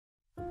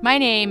My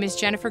name is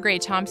Jennifer Gray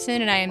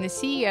Thompson, and I am the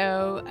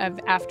CEO of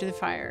After the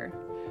Fire.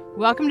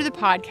 Welcome to the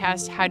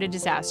podcast, How to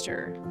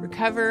Disaster: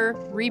 Recover,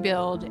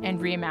 Rebuild,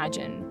 and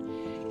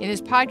Reimagine. In this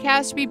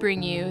podcast, we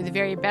bring you the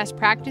very best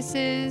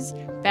practices,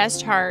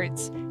 best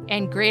hearts,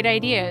 and great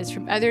ideas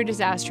from other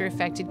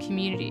disaster-affected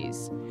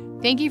communities.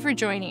 Thank you for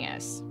joining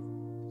us.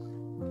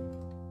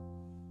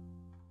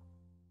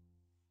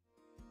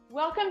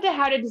 Welcome to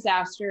How to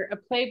Disaster,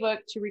 a playbook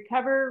to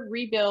recover,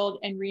 rebuild,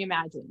 and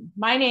reimagine.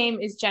 My name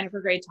is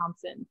Jennifer Gray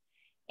Thompson,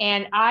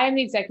 and I am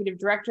the Executive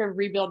Director of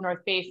Rebuild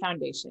Northbay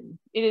Foundation.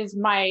 It is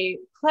my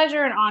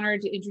pleasure and honor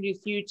to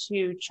introduce you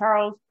to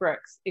Charles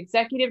Brooks,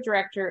 Executive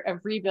Director of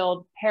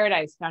Rebuild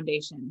Paradise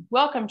Foundation.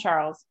 Welcome,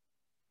 Charles.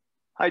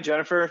 Hi,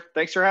 Jennifer.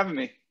 Thanks for having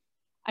me.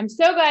 I'm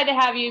so glad to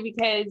have you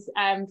because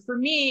for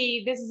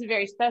me, this is a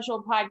very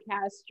special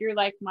podcast. You're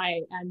like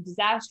my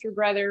disaster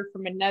brother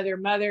from another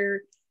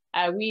mother.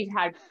 We've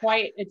had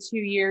quite a 2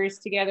 years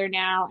together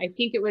now. I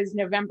think it was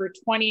November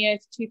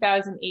 20th,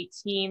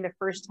 2018, the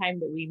first time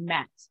that we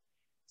met.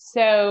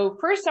 So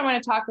first, I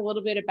want to talk a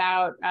little bit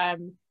about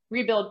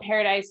Rebuild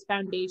Paradise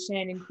Foundation,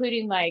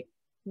 including like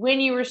when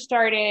you were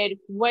started,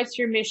 what's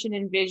your mission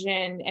and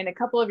vision, and a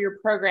couple of your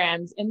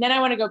programs. And then I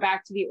want to go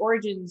back to the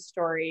origin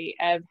story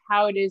of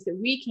how it is that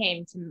we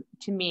came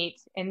to meet.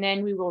 And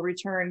then we will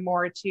return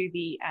more to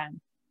the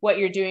what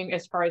you're doing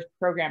as far as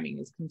programming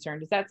is concerned.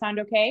 Does that sound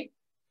okay?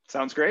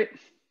 Sounds great.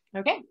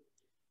 Okay.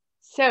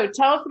 So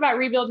tell us about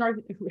Rebuild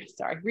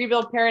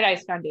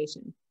Paradise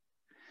Foundation.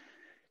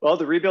 Well,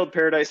 the Rebuild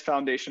Paradise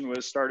Foundation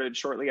was started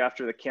shortly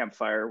after the Camp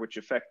Fire, which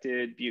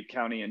affected Butte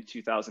County in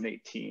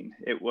 2018.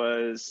 It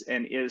was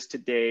and is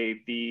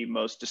today the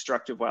most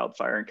destructive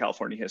wildfire in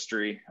California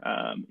history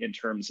in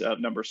terms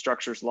of number of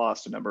structures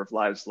lost, a number of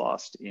lives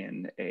lost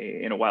in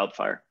a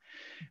wildfire.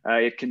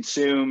 It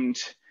consumed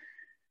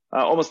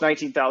almost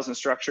 19,000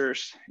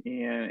 structures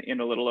in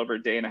a little over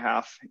a day and a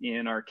half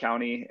in our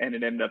county, and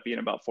it ended up being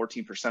about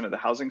 14% of the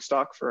housing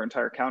stock for our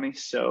entire county.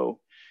 So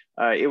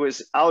it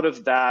was out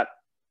of that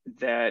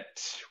I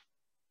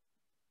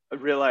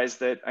realized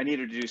that I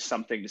needed to do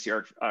something to see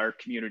our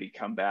community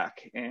come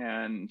back,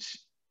 and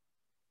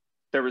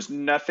there was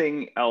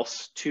nothing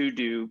else to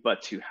do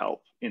but to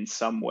help in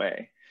some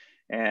way,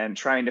 and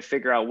trying to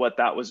figure out what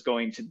that was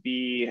going to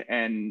be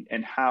and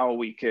how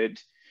we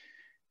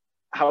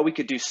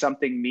could do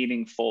something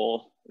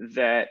meaningful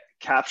that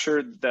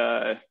captured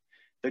the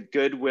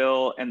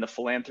goodwill and the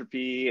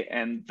philanthropy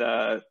and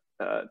the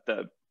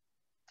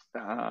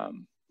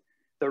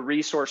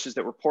resources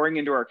that were pouring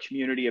into our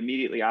community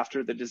immediately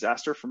after the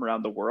disaster from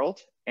around the world,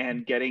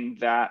 and getting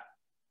that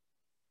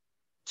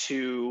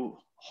to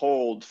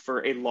hold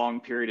for a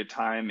long period of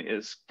time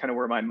is kind of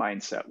where my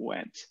mindset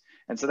went.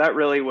 And so that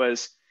really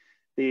was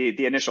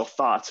the initial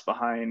thoughts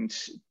behind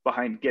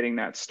getting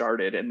that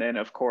started. And then,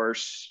 of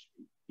course,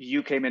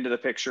 you came into the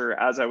picture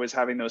as I was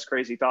having those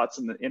crazy thoughts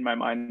in my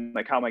mind,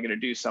 like, how am I going to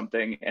do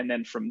something? And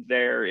then from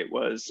there, it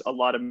was a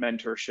lot of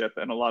mentorship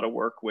and a lot of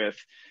work with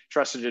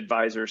trusted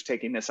advisors,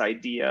 taking this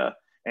idea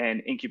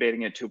and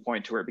incubating it to a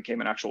point to where it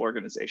became an actual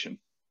organization.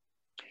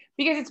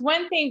 Because it's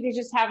one thing to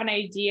just have an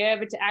idea,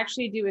 but to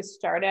actually do a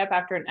startup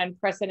after an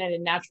unprecedented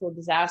natural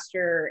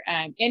disaster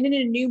and in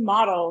a new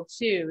model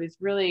too is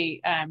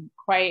really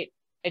quite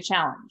a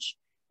challenge.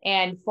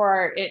 And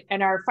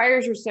our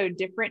fires are so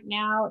different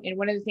now. And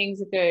one of the things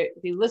that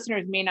the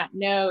listeners may not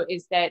know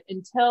is that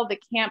until the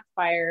Camp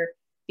Fire,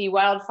 the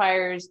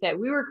wildfires that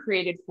we were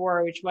created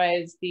for, which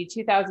was the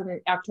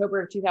October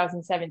of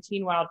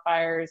 2017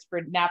 wildfires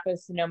for Napa,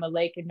 Sonoma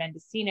Lake, and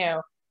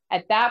Mendocino,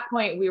 at that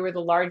point, we were the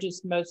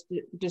largest, most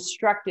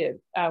destructive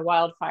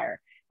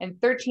wildfire.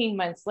 And 13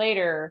 months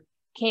later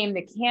came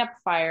the Camp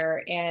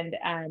Fire, and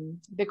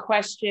the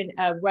question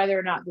of whether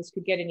or not this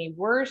could get any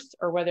worse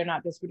or whether or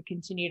not this would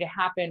continue to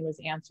happen was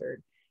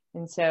answered.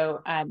 And so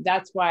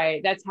that's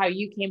how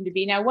you came to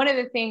be. Now, one of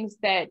the things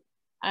that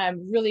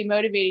really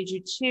motivated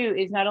you too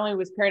is not only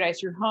was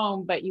Paradise your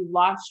home, but you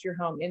lost your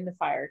home in the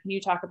fire. Can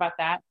you talk about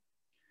that?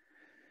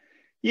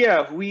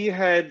 Yeah, we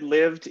had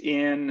lived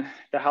in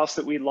the house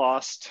that we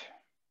lost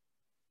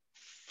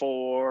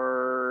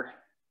for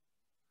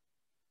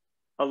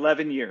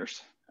 11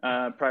 years.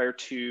 Prior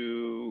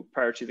to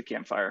the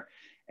Camp Fire.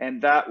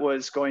 And that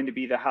was going to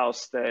be the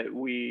house that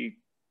we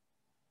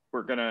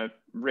were going to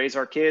raise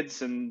our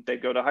kids, and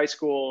they'd go to high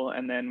school,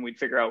 and then we'd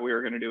figure out what we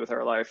were going to do with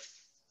our life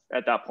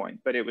at that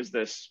point. But it was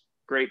this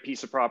great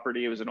piece of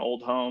property. It was an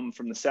old home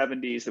from the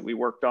 70s that we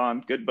worked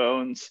on, good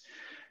bones,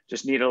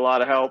 just needed a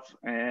lot of help.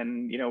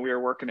 And, we were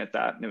working at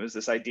that. And it was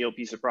this ideal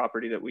piece of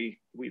property that we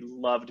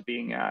loved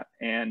being at,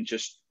 and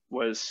just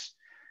was,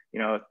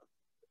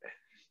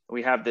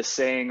 we have this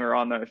saying, or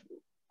on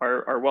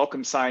our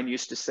welcome sign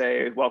used to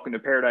say, "Welcome to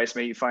Paradise,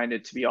 may you find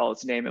it to be all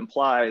its name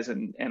implies."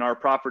 And our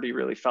property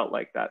really felt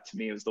like that to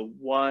me. It was the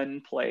one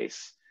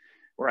place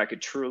where I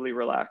could truly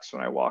relax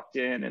when I walked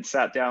in and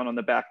sat down on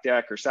the back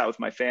deck or sat with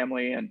my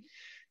family.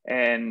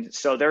 And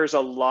so there's a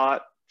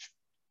lot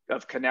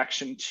of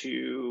connection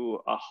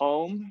to a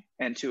home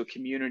and to a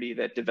community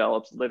that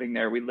developed living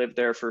there. We lived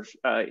there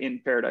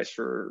in Paradise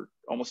for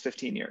almost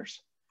 15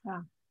 years.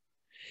 Wow.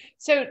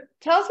 So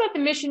tell us about the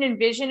mission and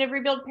vision of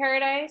Rebuild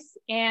Paradise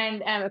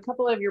and a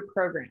couple of your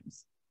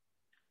programs.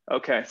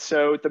 Okay,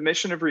 so the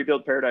mission of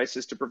Rebuild Paradise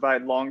is to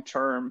provide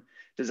long-term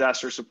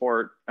disaster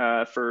support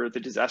for the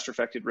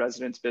disaster-affected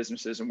residents,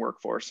 businesses, and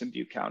workforce in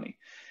Butte County.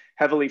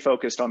 Heavily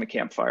focused on the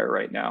Camp Fire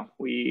right now.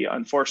 We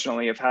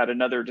unfortunately have had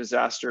another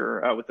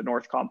disaster with the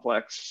North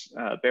Complex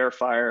Bear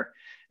Fire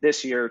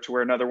this year, to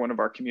where another one of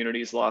our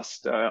communities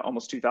lost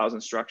almost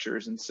 2,000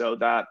 structures. And so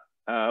that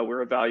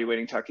we're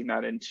evaluating tucking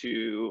that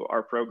into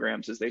our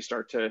programs as they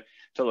start to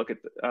look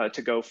at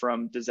to go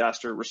from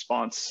disaster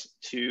response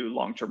to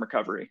long-term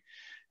recovery,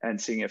 and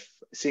seeing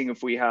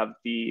if we have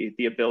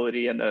the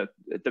ability and the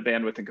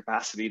bandwidth and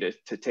capacity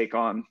to take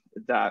on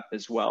that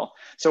as well.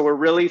 So we're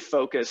really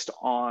focused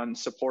on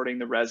supporting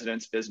the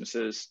residents,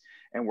 businesses,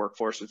 and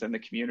workforce within the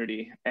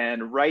community.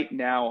 And right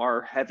now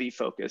our heavy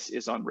focus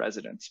is on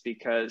residents,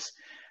 because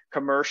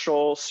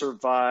commercial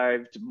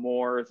survived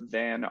more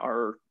than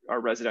our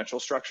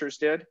residential structures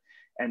did.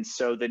 And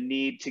so the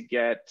need to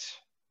get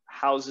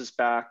houses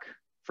back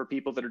for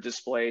people that are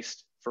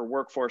displaced, for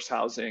workforce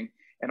housing,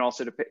 and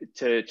also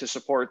to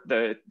support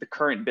the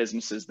current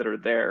businesses that are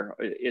there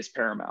is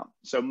paramount.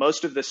 So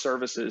most of the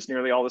services,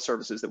 nearly all the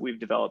services that we've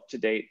developed to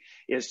date,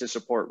 is to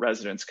support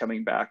residents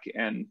coming back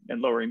and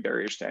lowering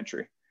barriers to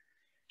entry.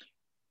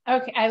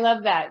 Okay, I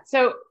love that.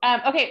 So,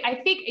 okay, I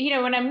think,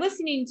 when I'm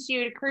listening to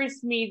you, it occurs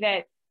to me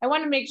that I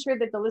want to make sure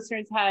that the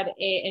listeners had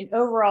an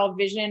overall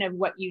vision of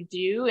what you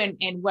do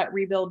and what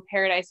Rebuild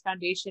Paradise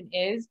Foundation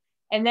is.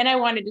 And then I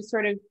wanted to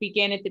sort of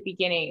begin at the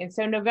beginning. And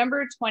so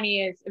November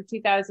 20th of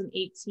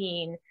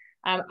 2018,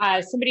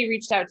 somebody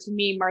reached out to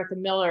me, Martha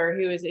Miller,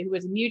 who was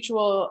a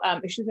mutual,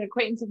 she was an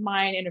acquaintance of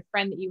mine and a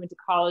friend that you went to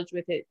college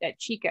with at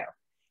Chico.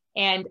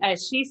 And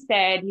she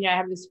said, I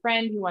have this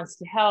friend who wants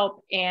to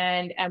help,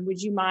 and would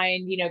you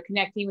mind,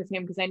 connecting with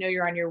him, because I know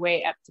you're on your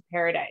way up to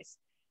Paradise.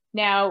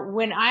 Now,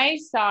 when I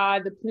saw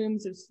the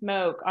plumes of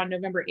smoke on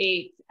November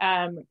 8th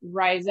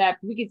rise up,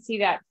 we could see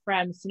that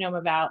from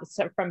Sonoma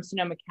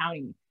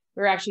County.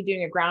 We were actually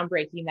doing a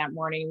groundbreaking that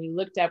morning. We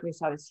looked up, we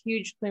saw this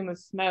huge plume of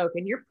smoke,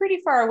 and you're pretty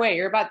far away.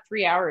 You're about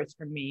 3 hours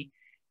from me.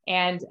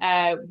 And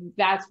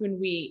that's when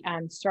we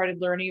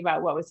started learning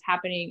about what was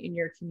happening in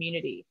your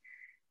community.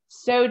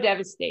 So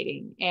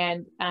devastating.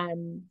 And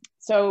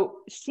so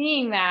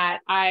seeing that,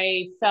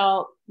 I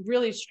felt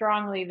really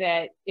strongly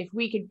that if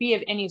we could be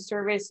of any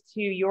service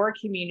to your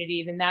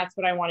community, then that's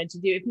what I wanted to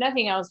do. If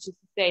nothing else, just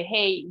to say,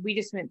 hey, we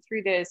just went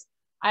through this.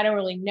 I don't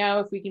really know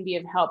if we can be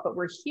of help, but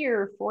we're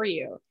here for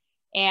you.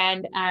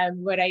 And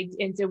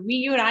so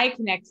you and I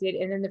connected.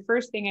 And then the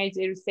first thing I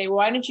did was say, well,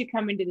 why don't you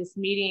come into this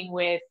meeting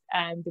with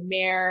the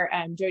mayor,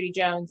 Jody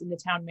Jones, and the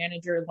town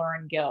manager,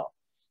 Lauren Gill.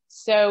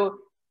 So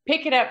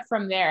pick it up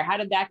from there. How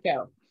did that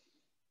go?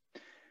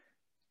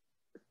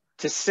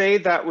 To say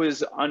that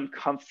was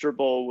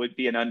uncomfortable would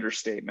be an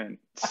understatement.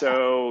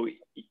 So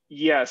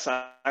yes,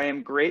 I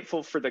am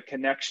grateful for the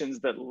connections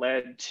that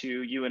led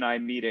to you and I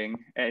meeting,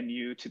 and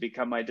you to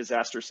become my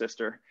disaster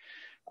sister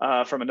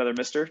from another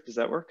mister. Does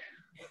that work?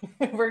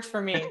 It works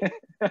for me.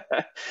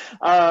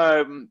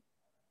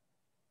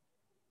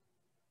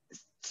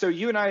 So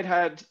you and I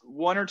had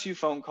one or two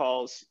phone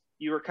calls.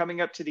 You were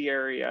coming up to the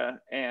area,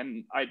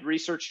 and I'd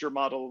researched your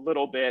model a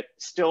little bit,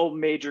 still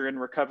major in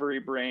recovery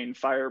brain,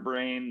 fire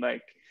brain,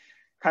 like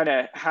kind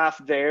of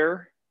half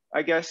there,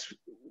 I guess.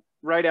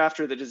 Right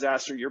after the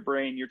disaster, your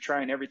brain, you're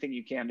trying everything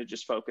you can to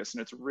just focus,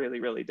 and it's really,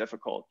 really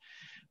difficult.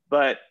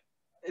 But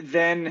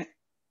then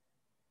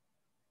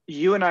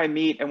you and I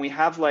meet, and we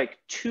have like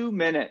 2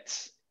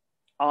 minutes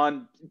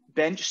on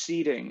bench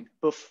seating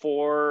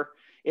before,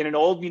 in an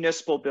old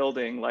municipal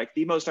building, like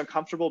the most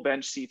uncomfortable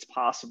bench seats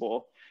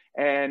possible.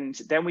 And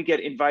then we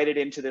get invited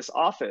into this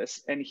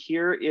office, and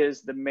here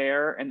is the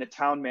mayor and the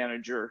town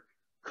manager,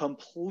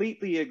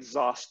 completely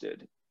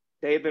exhausted.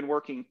 They have been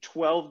working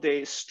 12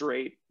 days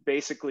straight,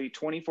 basically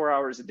 24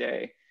 hours a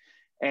day.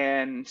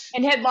 And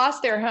had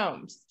lost their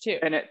homes too.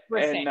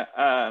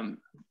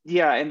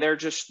 Yeah, and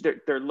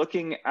they're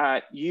looking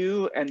at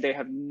you, and they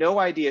have no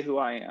idea who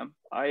I am.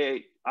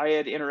 I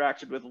had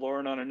interacted with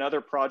Lauren on another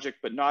project,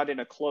 but not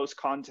in a close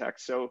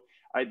context. So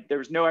there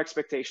was no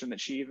expectation that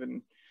she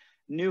even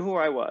knew who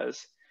I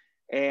was.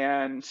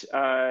 And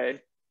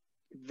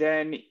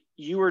then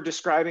you were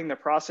describing the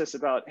process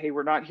about, hey,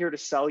 we're not here to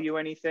sell you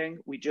anything.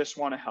 We just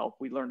want to help.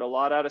 We learned a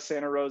lot out of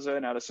Santa Rosa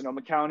and out of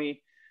Sonoma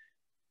County.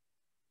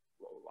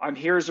 I'm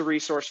here as a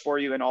resource for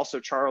you. And also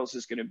Charles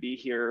is going to be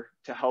here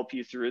to help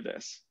you through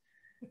this.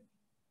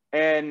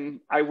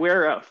 And I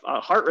wear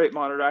a heart rate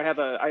monitor. I have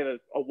a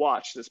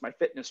watch. This is my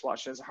fitness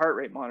watch. It has a heart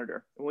rate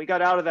monitor. When we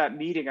got out of that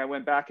meeting, I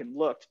went back and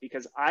looked,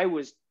 because I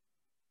was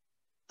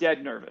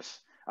dead nervous.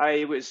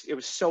 It was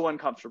so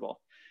uncomfortable.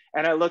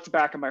 And I looked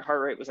back, and my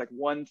heart rate was like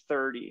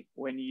 130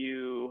 when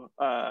you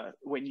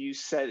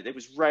said it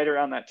was right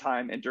around that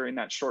time and during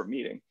that short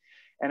meeting.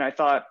 And I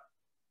thought,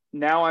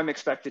 now I'm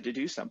expected to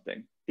do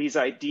something. These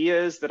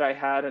ideas that I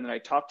had and that I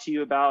talked to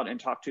you about and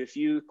talked to a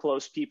few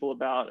close people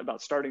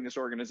about starting this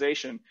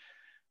organization,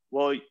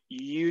 well,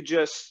 you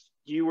just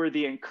you were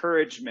the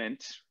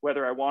encouragement,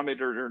 whether I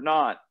wanted it or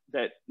not,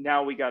 that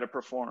now we got to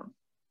perform.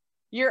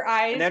 Your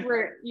eyes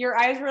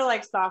were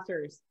like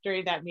saucers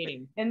during that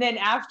meeting. And then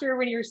after,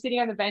 when you were sitting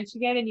on the bench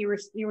again and you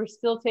were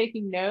still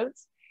taking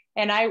notes,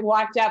 and I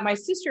walked out, my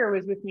sister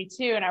was with me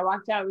too. And I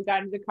walked out, we got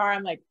into the car.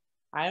 I'm like,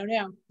 I don't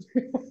know.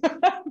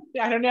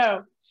 I don't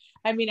know.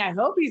 I mean, I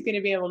hope he's going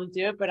to be able to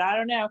do it, but I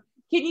don't know.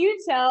 Can you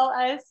tell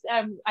us,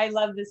 I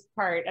love this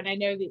part, and I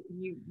know that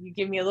you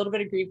give me a little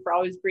bit of grief for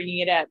always bringing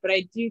it up, but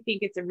I do think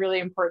it's a really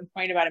important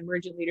point about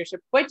emergent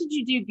leadership. What did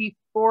you do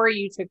before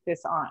you took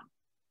this on?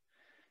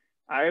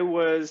 I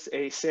was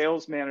a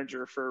sales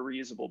manager for a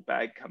reusable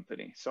bag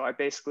company. So I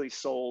basically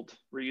sold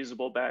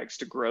reusable bags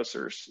to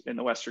grocers in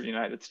the Western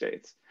United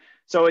States.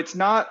 So it's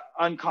not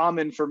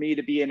uncommon for me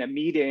to be in a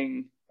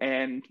meeting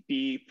and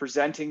be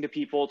presenting to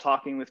people,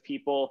 talking with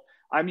people.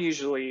 I'm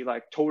usually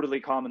like totally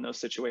calm in those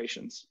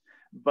situations.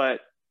 But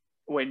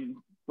when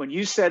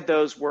you said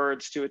those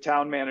words to a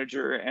town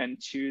manager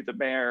and to the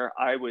mayor,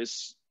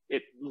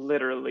 it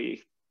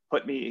literally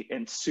put me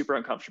in super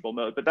uncomfortable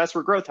mode. But that's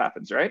where growth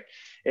happens, right?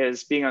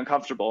 Is being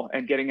uncomfortable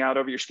and getting out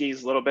over your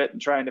skis a little bit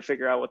and trying to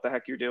figure out what the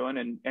heck you're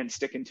doing and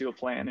sticking to a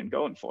plan and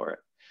going for it.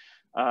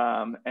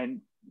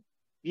 And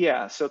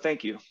yeah, so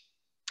thank you.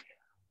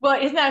 Well,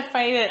 isn't that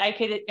funny that I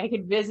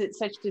could visit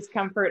such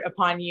discomfort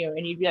upon you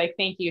and you'd be like,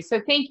 thank you.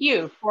 So thank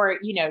you for,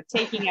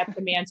 taking up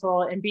the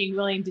mantle and being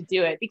willing to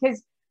do it,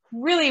 because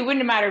really it wouldn't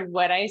have mattered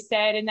what I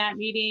said in that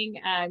meeting,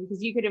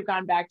 because you could have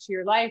gone back to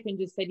your life and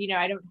just said,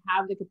 I don't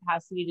have the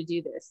capacity to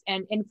do this.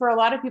 And for a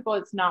lot of people,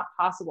 it's not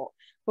possible.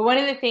 But one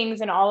of the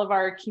things in all of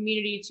our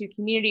community to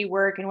community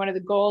work, and one of the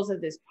goals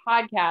of this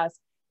podcast,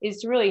 is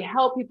to really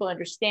help people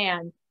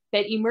understand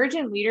that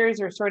emergent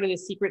leaders are sort of the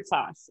secret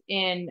sauce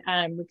in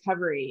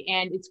recovery.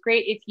 And it's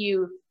great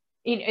if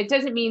it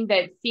doesn't mean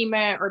that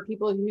FEMA or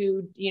people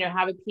who,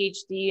 have a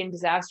PhD in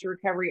disaster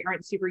recovery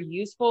aren't super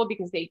useful,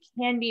 because they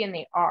can be and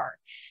they are.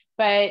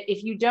 But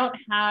if you don't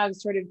have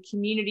sort of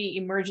community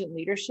emergent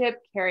leadership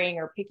carrying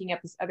or picking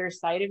up this other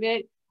side of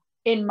it,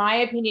 in my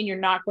opinion, you're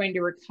not going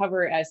to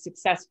recover as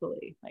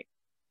successfully.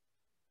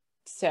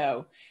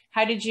 So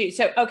here's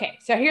what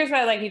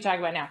I'd like you to talk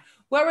about now.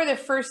 What were the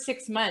first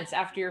 6 months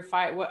after your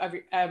fire?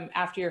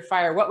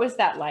 What was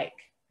that like?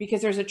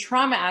 Because there's a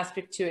trauma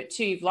aspect to it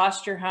too. You've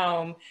lost your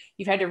home.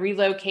 You've had to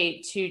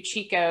relocate to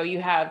Chico.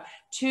 You have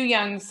 2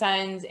 young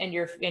sons and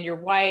your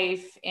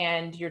wife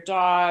and your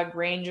dog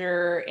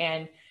Ranger.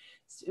 And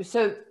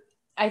so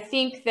I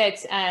think that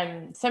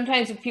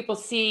sometimes if people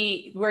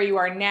see where you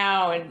are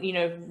now,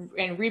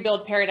 and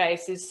Rebuild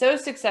Paradise is so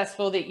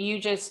successful that you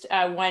just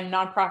won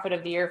Nonprofit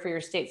of the Year for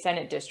your state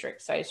Senate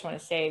district. So I just want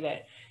to say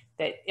that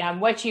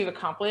what you've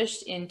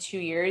accomplished in 2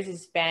 years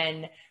has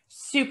been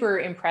super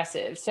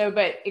impressive.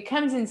 But it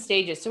comes in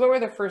stages. So what were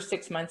the first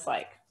 6 months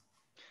like?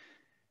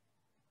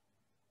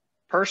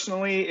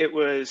 Personally, it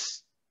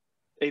was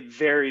a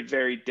very,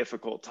 very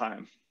difficult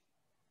time.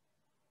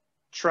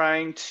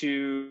 Trying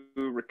to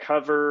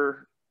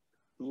recover,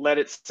 let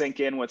it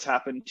sink in what's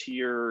happened to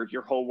your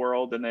whole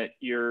world, and that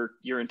your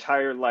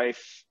entire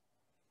life,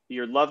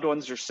 your loved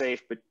ones are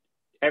safe, but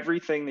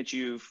everything that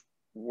you've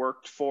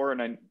worked for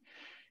and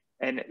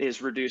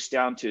is reduced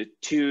down to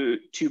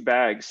two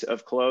bags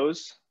of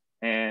clothes.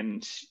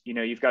 And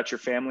you've got your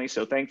family,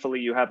 so thankfully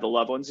you have the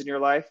loved ones in your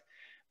life,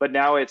 but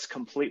now it's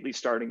completely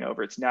starting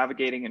over. It's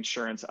navigating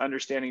insurance,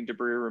 understanding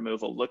debris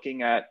removal,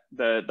 looking at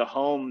the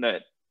home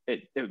that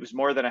it was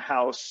more than a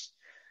house,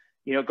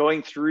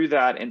 going through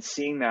that and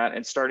seeing that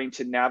and starting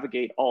to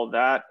navigate all of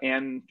that.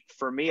 And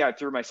for me, I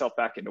threw myself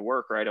back into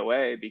work right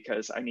away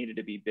because I needed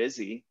to be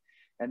busy.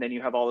 And then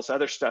you have all this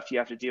other stuff you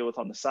have to deal with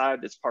on the side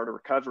that's part of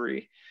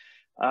recovery.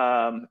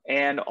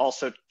 And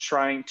also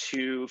trying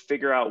to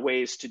figure out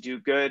ways to do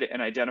good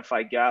and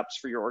identify gaps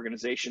for your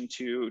organization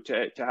to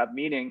have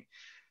meaning.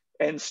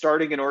 And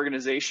starting an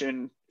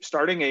organization,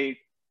 starting a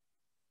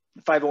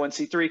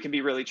 501c3 can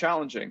be really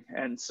challenging.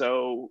 And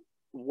so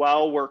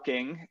while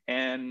working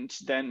and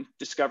then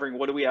discovering,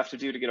 what do we have to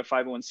do to get a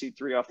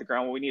 501c3 off the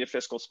ground? Well, we need a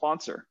fiscal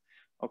sponsor.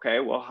 Okay,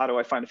 well, how do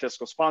I find a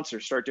fiscal sponsor?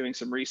 Start doing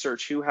some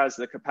research. Who has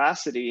the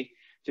capacity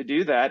to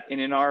do that?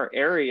 And in our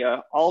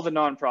area, all the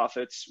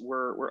nonprofits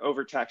were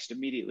overtaxed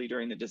immediately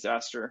during the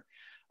disaster.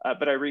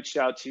 But I reached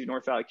out to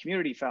North Valley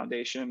Community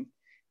Foundation,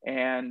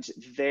 and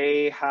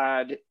they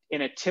had,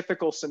 in a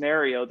typical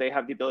scenario, they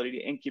have the ability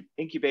to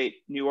incubate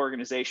new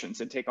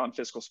organizations and take on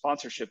fiscal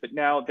sponsorship. But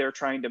now they're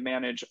trying to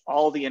manage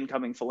all the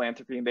incoming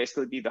philanthropy and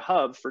basically be the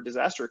hub for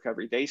disaster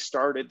recovery. They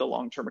started the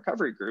long-term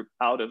recovery group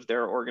out of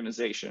their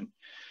organization.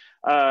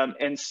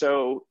 And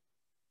so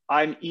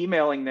I'm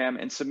emailing them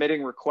and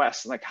submitting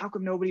requests like, how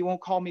come nobody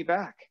won't call me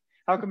back?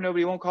 How come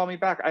nobody won't call me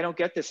back? I don't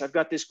get this. I've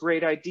got this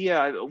great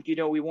idea.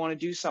 We want to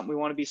do something. We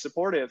want to be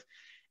supportive.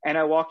 And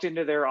I walked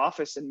into their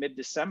office in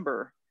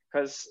mid-December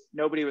because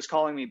nobody was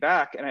calling me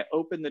back. And I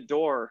opened the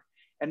door,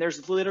 and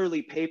there's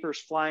literally papers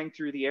flying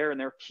through the air, and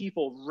there are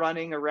people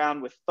running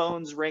around with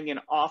phones ringing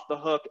off the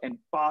hook and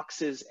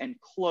boxes and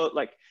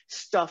like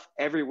stuff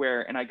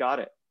everywhere. And I got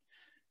it.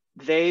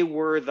 They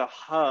were the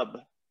hub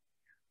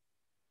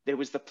It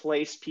was the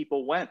place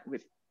people went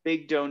with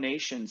big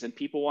donations, and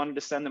people wanted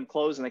to send them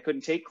clothes and they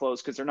couldn't take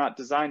clothes because they're not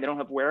designed. They don't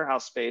have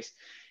warehouse space.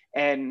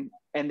 And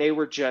they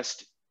were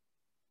just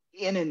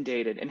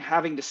inundated and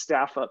having to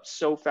staff up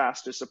so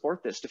fast to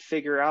support this, to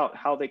figure out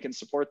how they can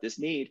support this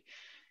need.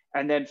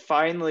 And then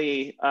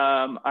finally,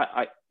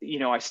 I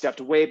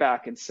stepped way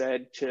back and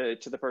said to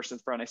the person in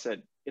front, I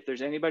said, if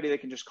there's anybody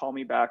that can just call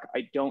me back,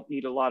 I don't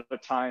need a lot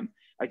of time.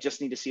 I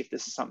just need to see if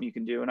this is something you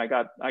can do. And I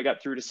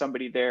got through to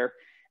somebody there,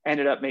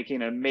 ended up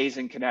making an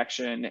amazing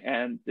connection.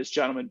 And this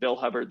gentleman, Bill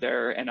Hubbard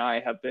there, and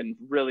I have been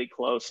really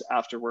close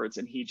afterwards.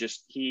 And he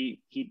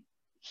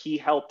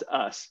helped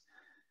us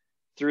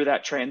through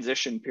that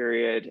transition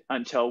period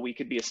until we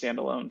could be a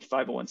standalone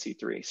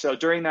 501c3. So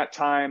during that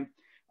time,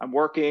 I'm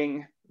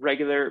working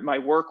regular. My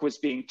work was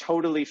being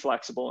totally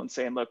flexible and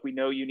saying, look, we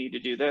know you need to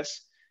do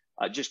this.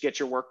 Just get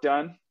your work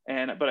done.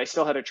 But I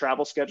still had a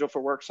travel schedule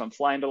for work. So I'm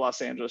flying to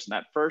Los Angeles. And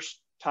that first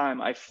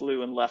time I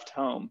flew and left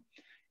home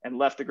and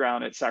left the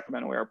ground at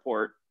Sacramento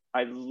Airport,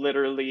 I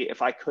literally,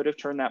 if I could have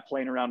turned that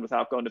plane around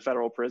without going to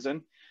federal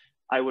prison,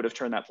 I would have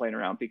turned that plane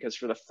around, because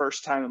for the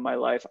first time in my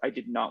life, I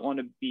did not want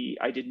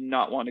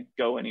to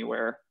go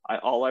anywhere.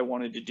 All I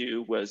wanted to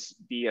do was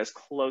be as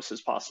close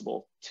as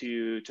possible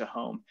to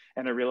home.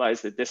 And I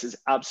realized that this is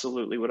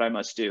absolutely what I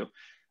must do.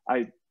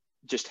 I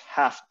just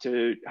have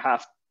to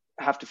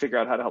figure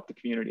out how to help the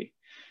community.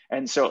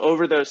 And so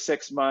over those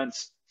 6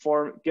 months,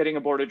 getting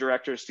a board of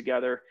directors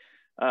together,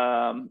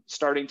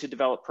 starting to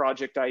develop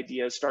project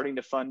ideas, starting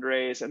to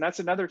fundraise. And that's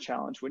another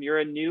challenge. When you're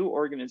a new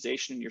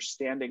organization and you're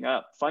standing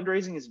up,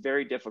 fundraising is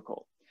very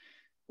difficult.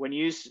 When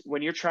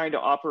you're trying to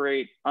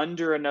operate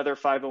under another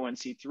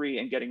 501c3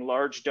 and getting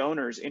large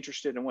donors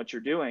interested in what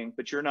you're doing,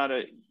 but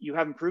you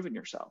haven't proven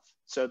yourself.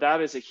 So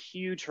that is a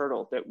huge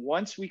hurdle that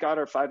once we got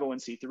our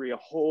 501c3, a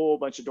whole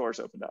bunch of doors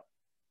opened up.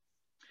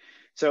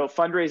 So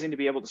fundraising to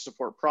be able to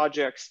support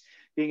projects,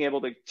 being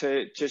able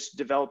to just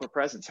develop a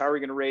presence. How are we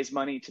going to raise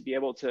money to be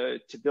able to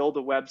build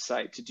a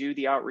website, to do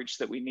the outreach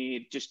that we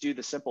need, just do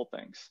the simple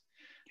things.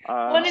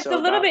 Well, and it's a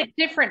little bit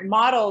different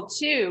model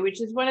too,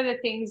 which is one of the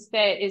things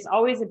that is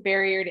always a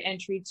barrier to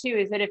entry too,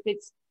 is that if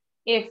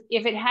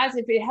it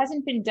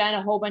hasn't been done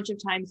a whole bunch of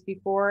times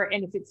before,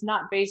 and if it's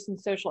not based in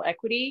social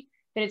equity,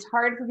 then it's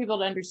hard for people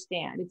to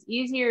understand. It's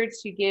easier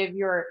to give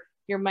your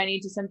money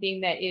to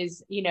something that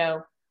is,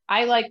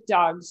 I like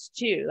dogs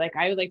too. Like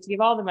I would like to give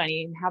all the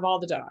money and have all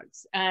the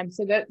dogs.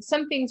 So that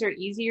some things are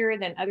easier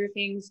than other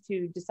things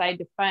to decide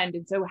to fund.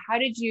 And so how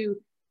did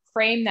you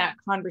frame that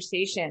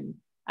conversation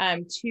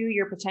to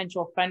your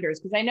potential funders?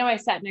 Because I know I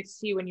sat next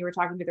to you when you were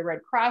talking to the Red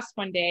Cross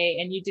one day,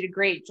 and you did a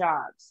great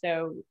job.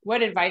 So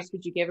what advice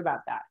would you give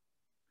about that?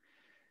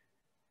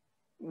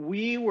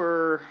 We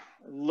were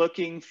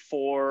looking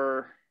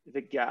for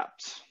the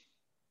gaps.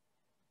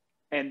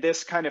 And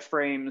this kind of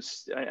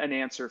frames an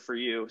answer for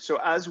you. So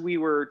as we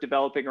were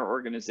developing our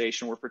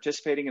organization, we're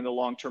participating in the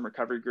long-term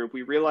recovery group.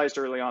 We realized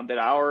early on that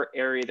our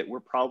area that we're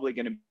probably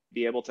going to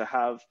be able to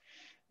have,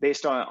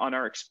 based on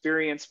our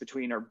experience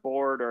between our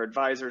board, our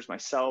advisors,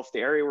 myself, the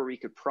area where we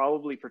could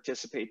probably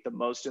participate the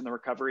most in the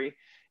recovery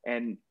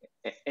and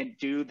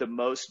do the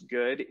most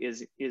good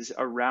is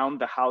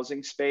around the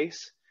housing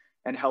space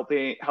and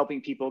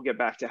helping people get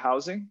back to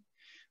housing.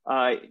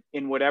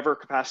 In whatever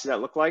capacity that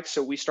looked like.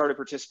 So we started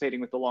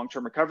participating with the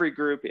long-term recovery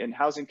group in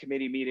housing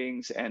committee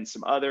meetings and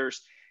some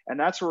others. And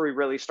that's where we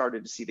really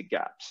started to see the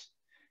gaps.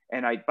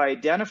 And by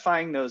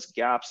identifying those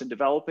gaps and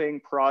developing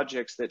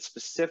projects that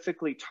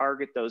specifically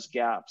target those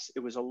gaps, it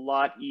was a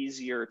lot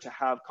easier to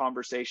have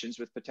conversations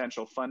with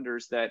potential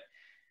funders that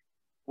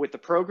with the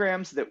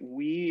programs that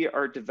we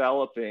are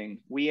developing,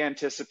 we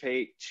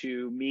anticipate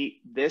to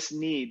meet this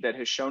need that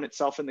has shown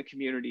itself in the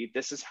community.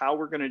 This is how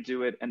we're going to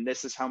do it, and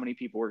this is how many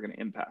people we're going to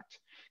impact.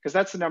 Because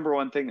that's the number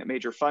one thing that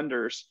major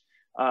funders,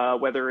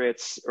 whether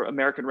it's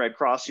American Red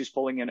Cross, who's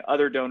pulling in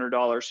other donor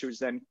dollars, who's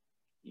then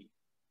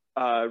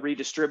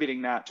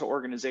redistributing that to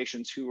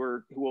organizations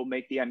who will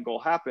make the end goal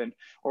happen,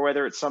 or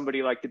whether it's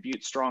somebody like the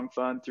Butte Strong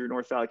Fund through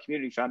North Valley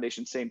Community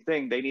Foundation, same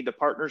thing. They need the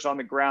partners on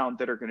the ground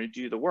that are going to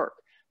do the work.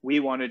 We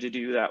wanted to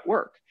do that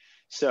work.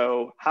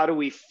 So how do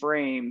we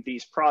frame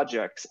these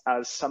projects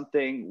as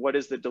something? What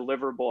is the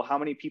deliverable? How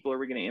many people are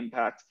we going to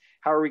impact?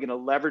 How are we going to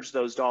leverage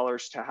those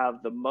dollars to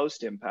have the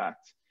most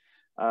impact?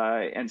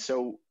 And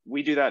so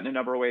we do that in a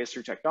number of ways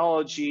through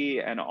technology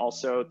and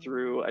also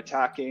through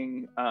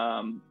attacking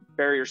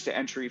barriers to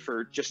entry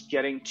for just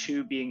getting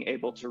to being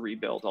able to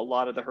rebuild. A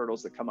lot of the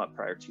hurdles that come up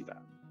prior to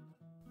that.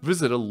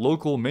 Visit a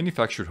local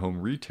manufactured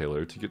home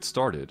retailer to get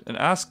started and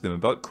ask them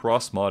about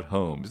cross-mod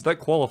homes that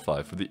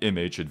qualify for the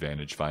MH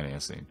Advantage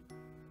financing.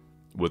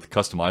 With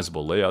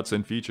customizable layouts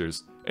and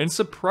features and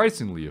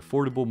surprisingly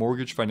affordable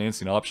mortgage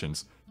financing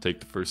options, take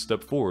the first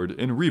step forward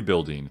in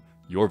rebuilding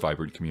your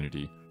vibrant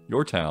community,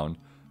 your town,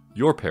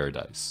 your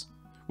paradise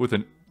with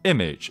an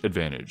MH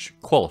Advantage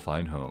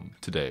qualifying home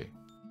today.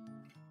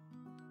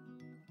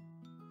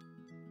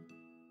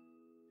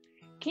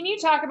 Can you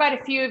talk about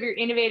a few of your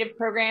innovative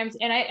programs?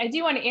 And I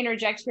do want to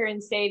interject here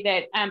and say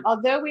that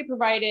although we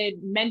provided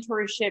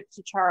mentorship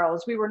to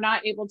Charles, we were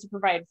not able to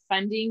provide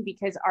funding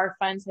because our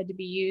funds had to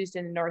be used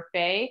in the North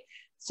Bay.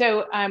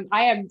 So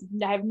I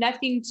have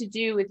nothing to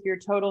do with your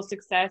total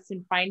success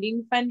in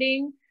finding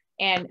funding.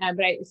 And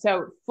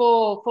so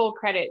full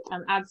credit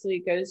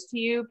absolutely goes to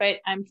you. But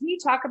can you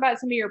talk about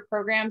some of your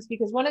programs?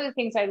 Because one of the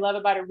things I love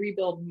about a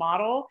rebuild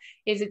model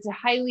is it's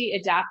highly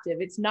adaptive.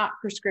 It's not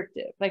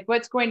prescriptive. Like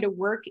what's going to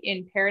work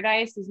in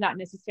Paradise is not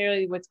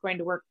necessarily what's going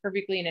to work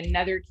perfectly in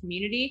another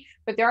community.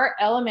 But there are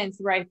elements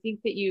where I think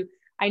that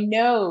I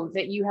know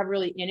that you have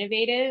really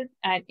innovated,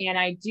 and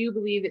I do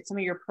believe that some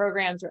of your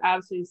programs are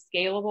absolutely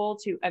scalable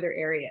to other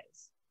areas.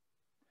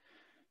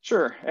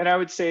 Sure. And I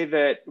would say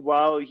that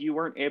while you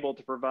weren't able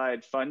to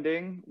provide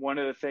funding, one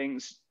of the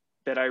things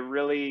that I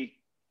really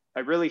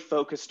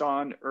focused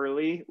on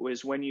early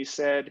was when you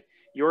said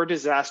your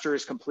disaster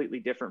is completely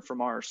different from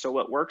ours. So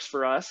what works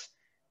for us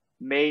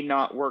may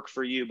not work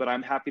for you, but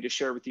I'm happy to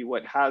share with you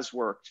what has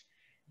worked.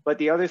 But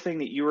the other thing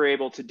that you were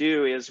able to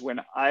do is when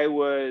I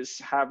was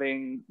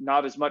having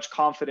not as much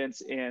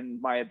confidence in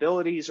my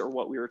abilities or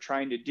what we were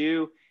trying to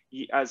do,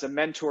 as a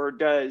mentor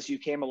does, you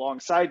came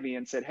alongside me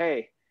and said,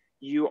 hey,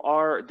 you're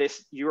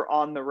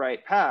on the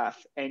right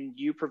path, and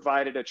you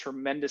provided a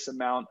tremendous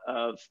amount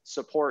of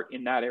support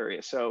in that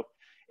area. So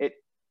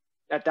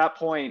at that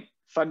point,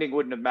 funding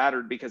wouldn't have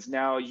mattered because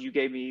now you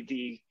gave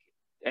me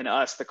and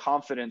us the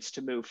confidence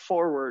to move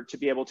forward to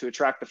be able to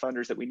attract the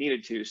funders that we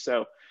needed to.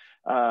 So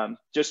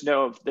just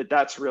know that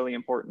that's really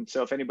important.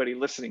 So if anybody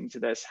listening to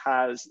this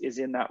is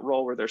in that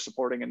role where they're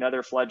supporting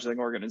another fledgling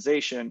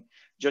organization,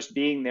 just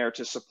being there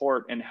to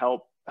support and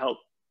help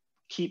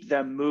keep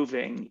them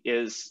moving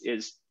is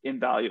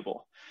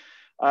invaluable.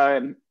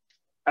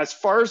 As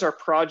far as our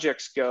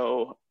projects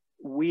go,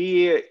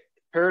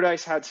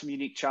 Paradise had some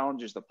unique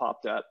challenges that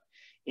popped up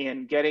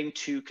in getting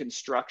to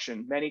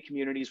construction. Many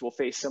communities will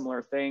face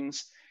similar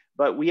things,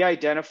 but we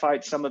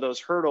identified some of those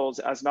hurdles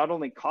as not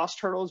only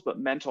cost hurdles, but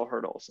mental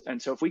hurdles. And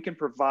so if we can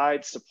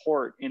provide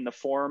support in the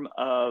form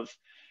of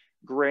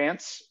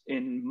grants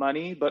in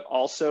money, but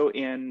also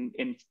in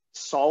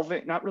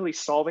not really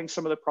solving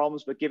some of the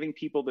problems, but giving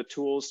people the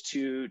tools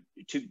to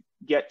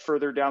get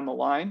further down the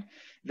line,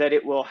 that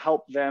it will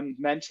help them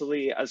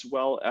mentally as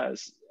well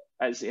as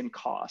in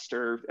cost,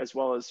 or as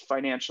well as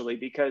financially,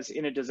 because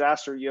in a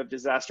disaster, you have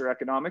disaster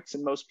economics,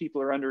 and most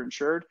people are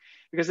underinsured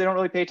because they don't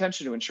really pay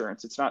attention to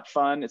insurance. It's not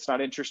fun. It's not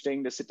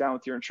interesting to sit down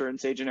with your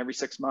insurance agent every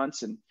 6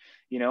 months and,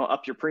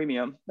 up your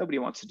premium. Nobody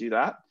wants to do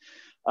that.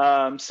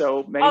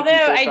 So many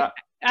people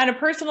on a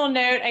personal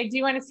note, I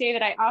do want to say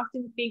that I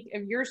often think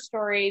of your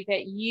story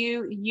that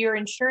your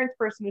insurance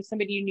person was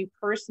somebody you knew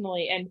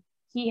personally, and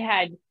he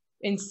had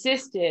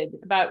insisted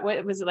about,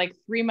 what was it, like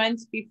 3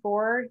 months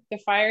before the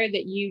fire,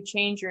 that you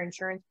change your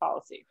insurance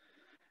policy.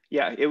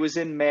 Yeah, it was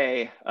in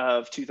May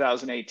of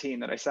 2018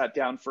 that I sat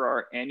down for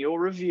our annual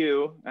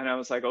review, and I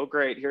was like, oh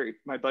great, here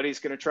my buddy's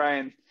going to try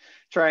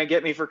and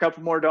get me for a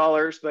couple more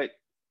dollars. But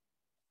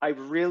I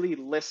really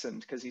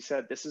listened because he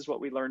said, this is what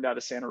we learned out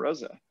of Santa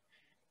Rosa.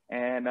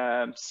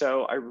 And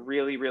so I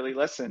really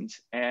listened,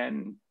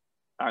 and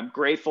I'm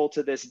grateful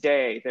to this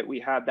day that we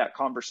had that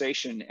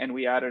conversation and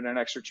we added an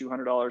extra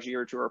 $200 a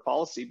year to our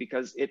policy,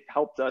 because it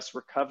helped us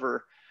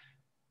recover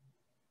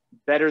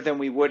better than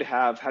we would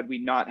have had we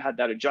not had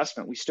that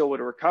adjustment. We still would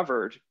have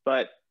recovered,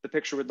 but the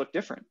picture would look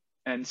different.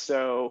 And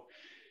so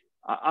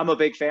I'm a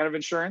big fan of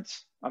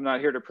insurance. I'm not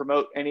here to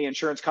promote any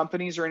insurance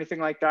companies or anything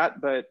like that,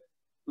 but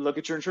look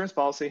at your insurance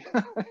policy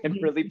and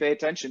really pay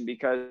attention,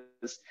 because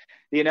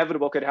the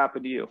inevitable could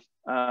happen to you.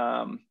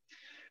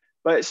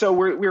 But so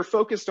we're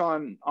focused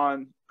on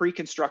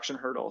pre-construction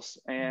hurdles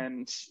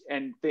and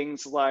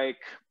things like,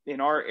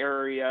 in our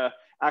area,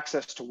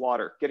 access to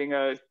water, getting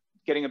a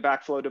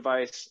backflow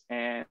device,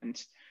 and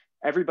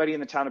everybody in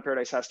the town of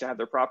Paradise has to have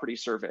their property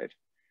surveyed.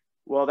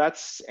 Well,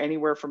 that's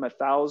anywhere from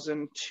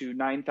 $1,000 to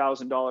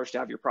 $9,000 to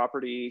have your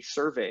property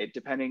surveyed,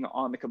 depending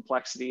on the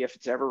complexity, if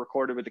it's ever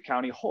recorded with the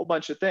county, a whole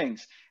bunch of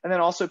things. And then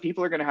also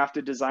people are going to have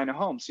to design a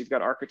home. So you've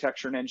got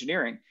architecture and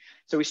engineering.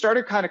 So we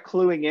started kind of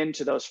cluing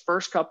into those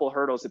first couple of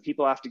hurdles that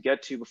people have to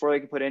get to before they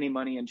can put any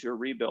money into a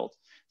rebuild.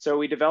 So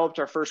we developed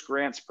our first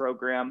grants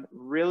program,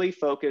 really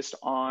focused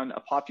on a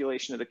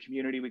population of the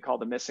community we call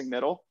the missing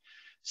middle.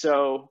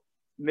 So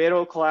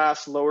middle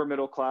class, lower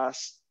middle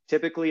class,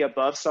 typically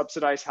above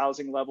subsidized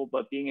housing level,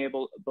 but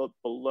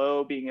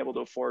below being able to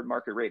afford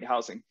market rate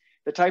housing.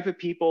 The type of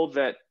people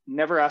that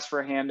never ask for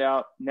a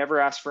handout, never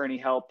ask for any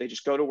help. They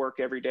just go to work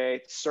every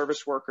day.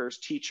 Service workers,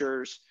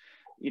 teachers,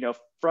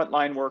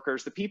 frontline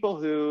workers, the people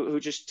who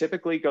just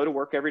typically go to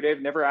work every day,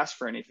 have never asked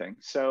for anything.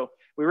 So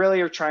we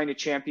really are trying to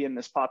champion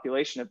this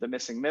population of the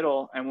missing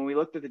middle. And when we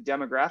looked at the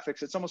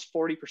demographics, it's almost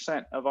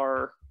 40% of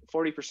our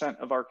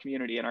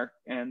community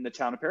in the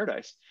town of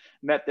Paradise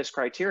met this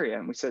criteria.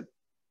 And we said,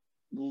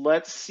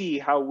 let's see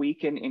how we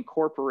can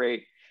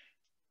incorporate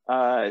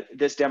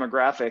this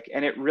demographic.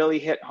 And it really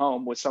hit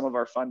home with some of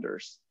our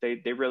funders.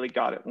 They really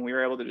got it when we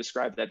were able to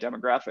describe that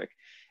demographic.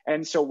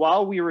 And so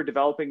while we were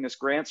developing this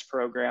grants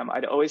program,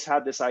 I'd always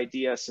had this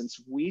idea since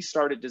we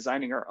started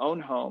designing our own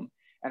home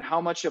and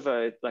how much of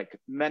a like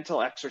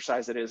mental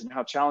exercise it is and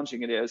how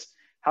challenging it is.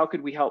 How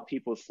could we help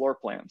people with floor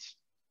plans?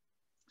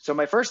 So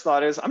my first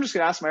thought is, I'm just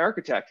going to ask my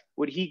architect,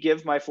 would he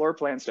give my floor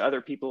plans to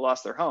other people who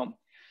lost their home?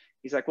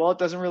 He's like, well, it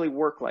doesn't really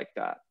work like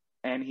that.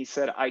 And he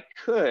said, I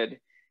could.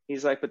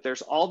 He's like, but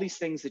there's all these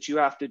things that you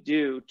have to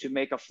do to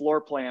make a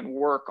floor plan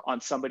work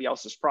on somebody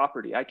else's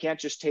property. I can't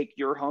just take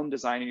your home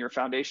design and your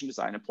foundation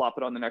design and plop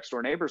it on the next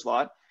door neighbor's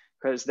lot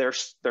because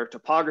their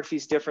topography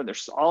is different.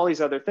 There's all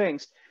these other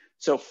things.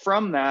 So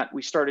from that,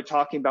 we started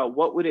talking about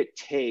what would it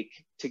take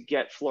to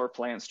get floor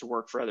plans to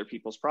work for other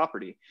people's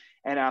property.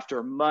 And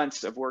after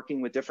months of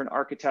working with different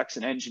architects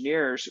and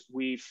engineers,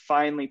 we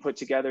finally put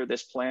together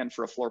this plan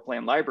for a floor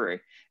plan library.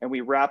 And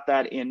we wrapped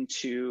that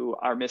into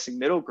our Missing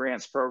Middle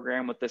Grants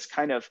program with this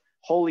kind of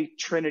holy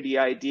trinity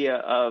idea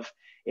of,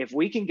 if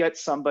we can get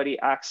somebody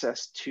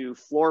access to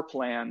floor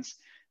plans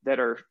that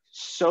are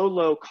so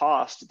low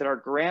cost that our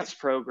grants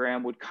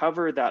program would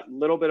cover that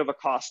little bit of a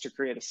cost to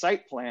create a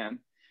site plan,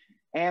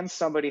 and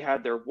somebody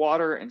had their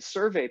water and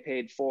survey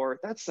paid for,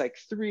 that's like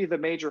 3 of the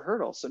major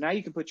hurdles. So now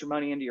you can put your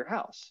money into your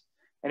house.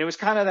 And it was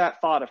kind of that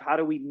thought of how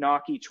do we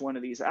knock each one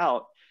of these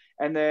out?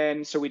 And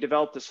then, so we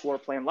developed this floor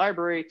plan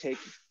library, take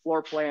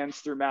floor plans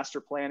through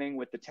master planning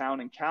with the town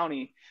and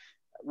county,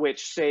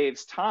 which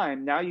saves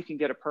time. Now you can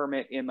get a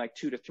permit in like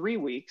 2 to 3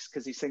 weeks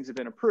because these things have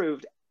been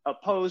approved,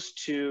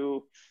 opposed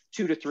to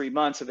 2 to 3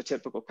 months of a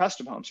typical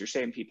custom home. So you're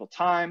saving people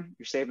time,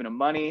 you're saving them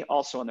money.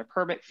 Also on their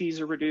permit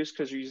fees are reduced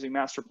because you're using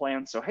master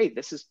plan. So, hey,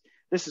 this is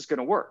going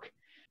to work.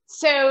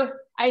 So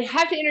I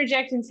have to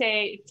interject and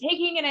say,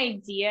 taking an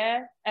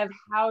idea of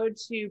how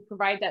to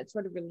provide that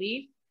sort of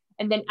relief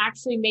and then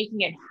actually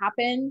making it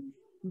happen,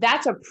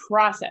 that's a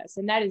process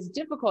and that is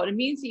difficult. It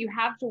means that you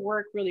have to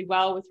work really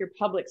well with your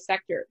public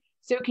sector.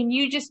 So can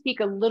you just speak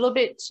a little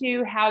bit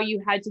to how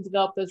you had to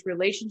develop those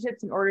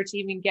relationships in order to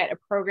even get a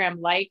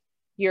program like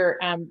your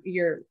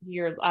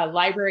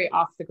library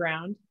off the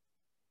ground?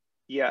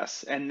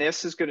 Yes, and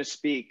this is going to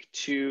speak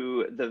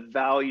to the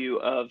value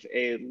of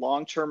a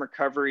long-term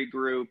recovery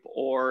group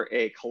or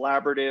a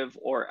collaborative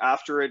or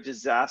after a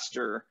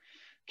disaster,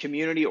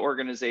 community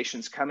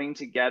organizations coming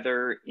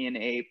together in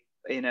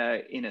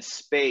a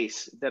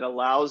space that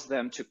allows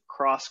them to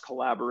cross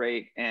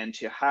collaborate and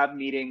to have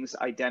meetings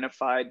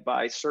identified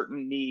by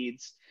certain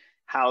needs,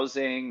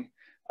 housing,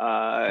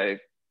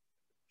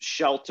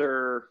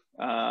 shelter,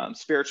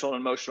 spiritual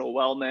and emotional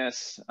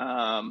wellness.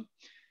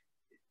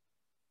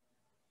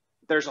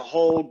 There's a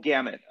whole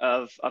gamut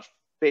of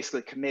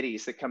basically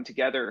committees that come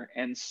together.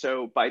 And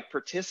so by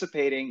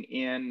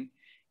participating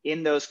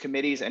in those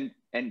committees and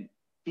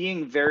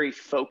being very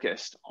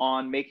focused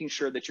on making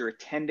sure that you're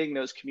attending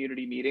those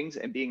community meetings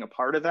and being a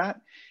part of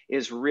that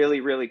is really,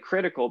 really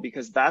critical,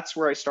 because that's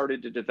where I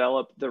started to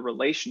develop the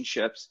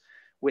relationships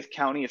with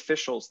county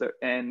officials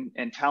and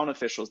town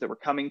officials that were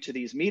coming to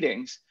these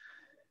meetings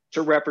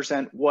to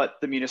represent what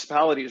the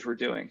municipalities were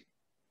doing.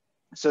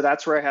 So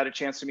that's where I had a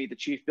chance to meet the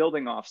chief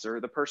building officer,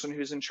 the person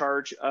who's in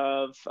charge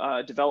of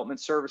development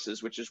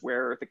services, which is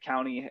where the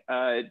county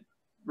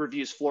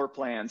reviews floor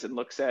plans and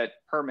looks at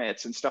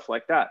permits and stuff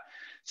like that.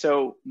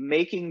 So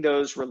making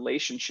those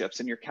relationships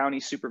and your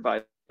county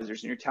supervisors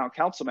and your town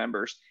council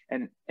members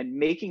and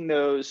making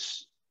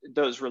those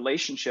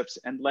relationships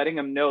and letting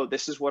them know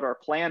this is what our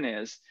plan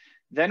is.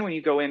 Then when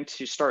you go in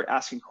to start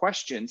asking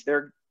questions,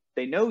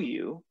 they know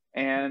you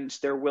and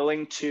they're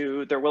willing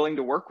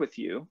to work with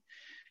you.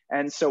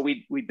 And so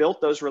we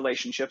built those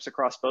relationships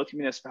across both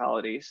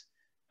municipalities.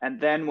 And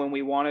then when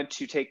we wanted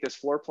to take this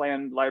floor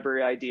plan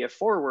library idea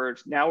forward,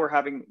 now we're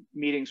having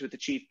meetings with the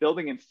chief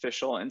building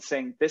official and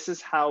saying, this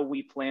is how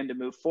we plan to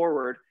move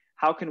forward.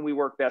 How can we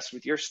work best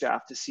with your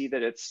staff to see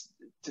that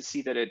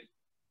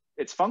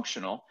it's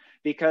functional?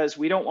 Because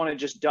we don't want to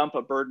just dump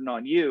a burden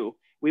on you.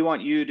 We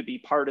want you to be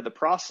part of the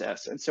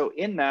process. And so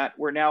in that,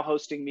 we're now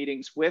hosting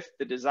meetings with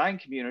the design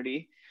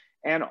community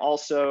and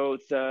also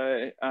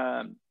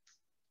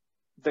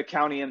the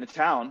county and the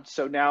town.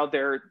 So now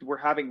we're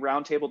having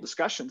roundtable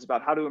discussions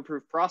about how to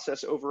improve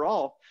process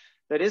overall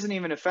that isn't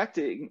even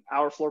affecting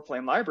our floor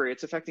plan library.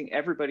 It's affecting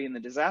everybody in the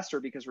disaster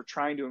because we're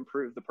trying to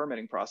improve the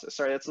permitting process.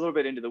 Sorry, that's a little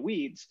bit into the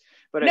weeds,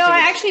 but no,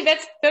 actually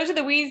those are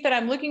the weeds that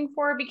I'm looking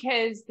for,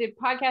 because the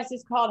podcast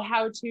is called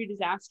How to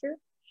Disaster.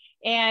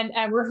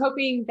 And we're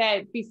hoping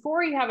that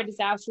before you have a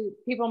disaster,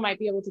 people might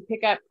be able to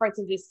pick up parts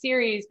of this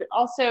series, but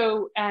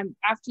also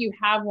after you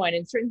have one,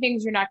 and certain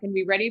things you're not going to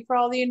be ready for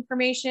all the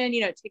information,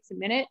 it takes a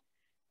minute,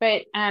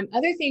 but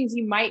other things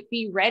you might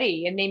be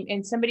ready.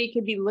 And somebody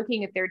could be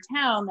looking at their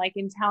town, like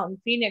in Taunton,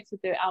 Phoenix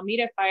with the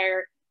Alameda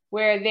fire,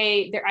 where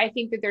I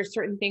think that there's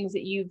certain things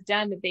that you've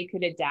done that they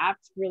could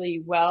adapt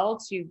really well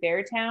to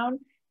their town.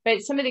 But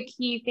some of the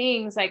key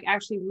things, like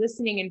actually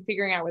listening and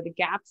figuring out where the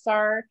gaps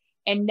are,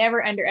 and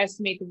never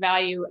underestimate the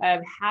value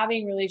of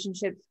having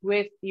relationships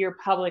with your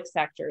public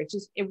sector.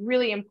 It's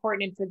really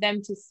important,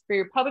 and for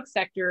your public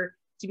sector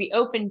to be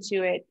open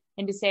to it,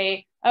 and to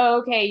say,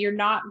 oh, okay, you're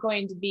not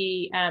going to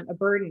be a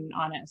burden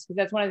on us, because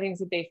that's one of the things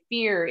that they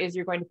fear is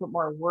you're going to put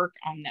more work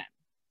on them.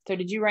 So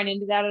did you run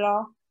into that at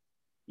all?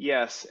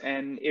 Yes,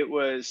 and it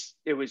was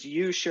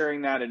you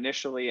sharing that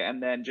initially,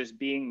 and then just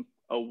being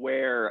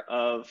aware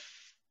of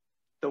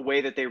the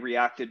way that they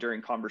reacted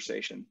during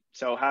conversation.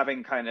 So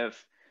having kind of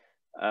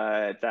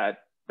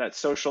that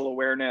social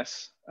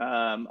awareness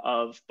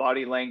of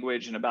body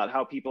language and about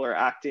how people are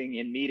acting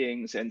in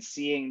meetings, and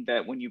seeing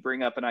that when you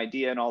bring up an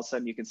idea and all of a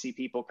sudden you can see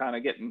people kind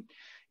of getting,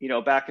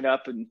 backing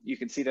up, and you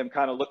can see them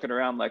kind of looking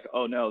around like,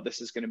 oh no,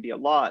 this is going to be a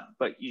lot.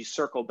 But you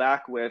circle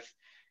back with,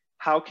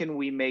 how can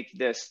we make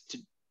this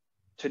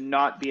to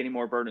not be any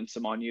more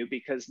burdensome on you?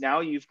 Because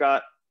now you've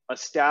got a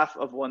staff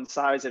of one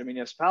size at a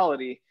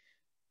municipality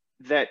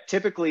that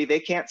typically they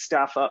can't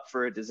staff up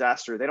for a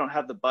disaster. They don't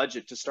have the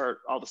budget to start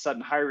all of a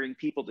sudden hiring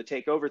people to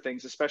take over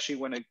things, especially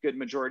when a good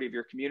majority of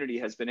your community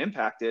has been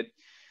impacted.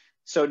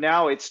 So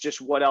now it's just,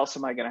 what else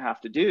am I going to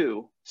have to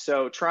do?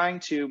 So trying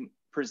to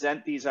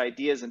present these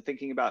ideas and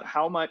thinking about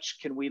how much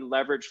can we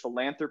leverage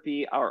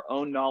philanthropy, our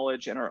own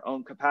knowledge, and our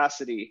own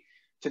capacity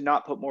to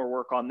not put more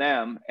work on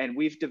them. And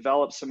we've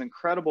developed some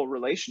incredible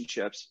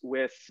relationships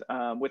with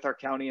our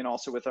county, and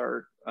also with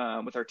our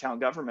town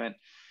government,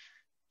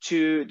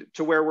 to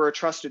where we're a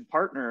trusted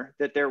partner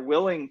that they're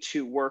willing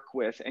to work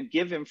with and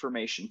give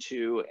information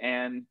to,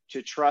 and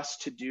to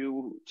trust to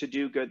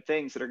do good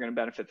things that are going to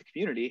benefit the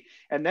community.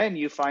 And then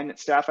you find that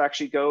staff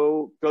actually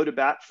go to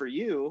bat for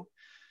you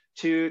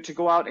to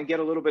go out and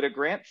get a little bit of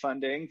grant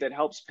funding that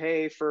helps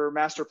pay for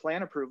master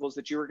plan approvals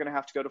that you were going to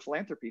have to go to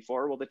philanthropy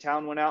for. Well, the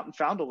town went out and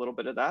found a little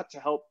bit of that to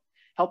help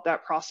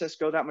that process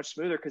go that much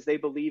smoother, because they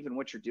believe in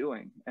what you're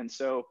doing. And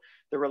so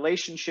the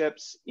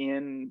relationships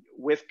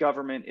with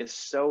government is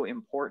so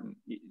important.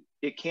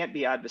 It can't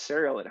be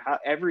adversarial.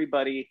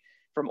 Everybody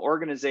from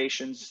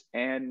organizations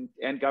and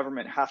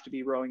government have to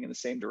be rowing in the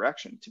same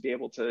direction to be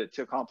able to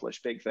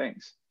accomplish big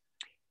things.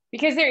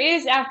 Because there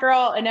is, after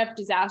all, enough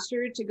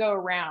disaster to go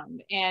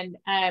around. And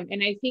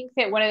I think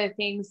that one of the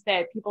things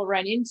that people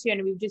run into,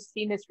 and we've just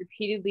seen this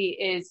repeatedly,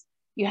 is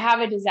you have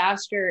a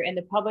disaster and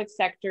the public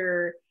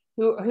sector,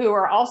 who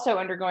are also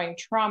undergoing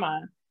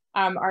trauma,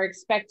 are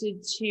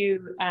expected to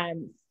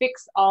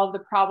fix all of the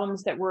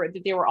problems that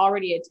they were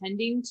already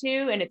attending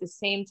to, and at the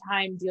same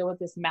time deal with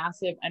this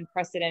massive,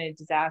 unprecedented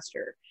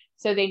disaster.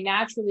 So they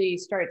naturally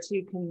start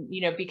to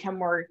become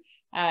more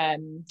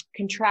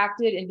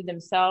contracted into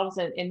themselves,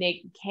 and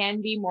they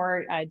can be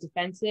more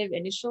defensive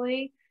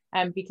initially,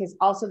 because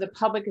also the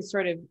public is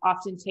sort of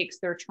often takes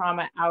their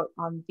trauma out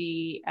on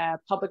the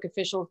public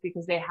officials,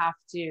 because they have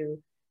to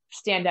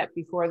stand up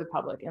before the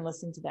public and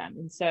listen to them.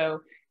 And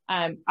so,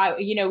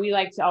 we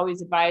like to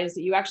always advise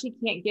that you actually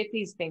can't get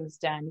these things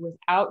done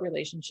without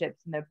relationships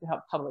in the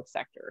public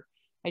sector.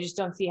 I just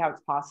don't see how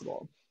it's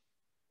possible.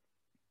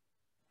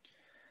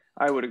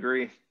 I would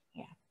agree.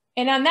 Yeah.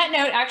 And on that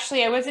note,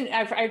 actually,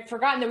 I'd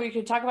forgotten that we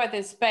could talk about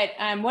this, but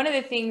one of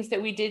the things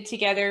that we did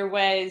together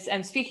was,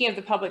 speaking of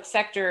the public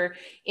sector,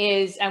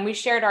 is we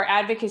shared our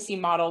advocacy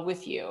model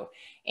with you.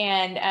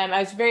 And I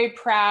was very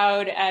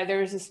proud.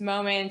 There was this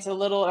moment a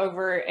little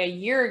over a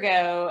year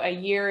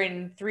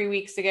and 3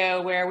 weeks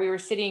ago, where we were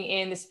sitting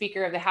in the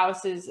Speaker of the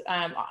House's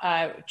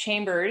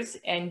chambers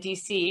in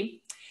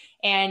DC.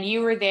 And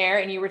you were there,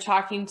 and you were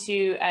talking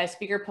to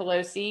Speaker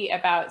Pelosi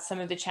about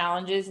some of the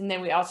challenges. And then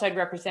we also had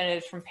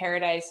representatives from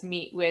Paradise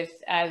meet with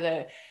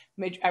the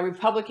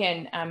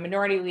Republican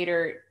Minority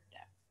Leader,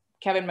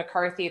 Kevin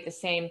McCarthy, at the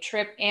same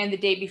trip. And the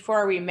day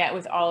before, we met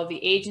with all of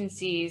the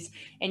agencies,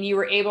 and you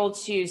were able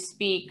to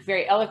speak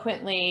very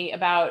eloquently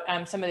about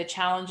some of the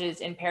challenges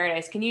in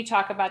Paradise. Can you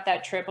talk about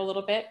that trip a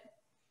little bit?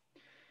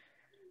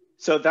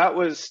 So that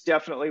was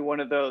definitely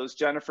one of those,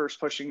 Jennifer's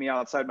pushing me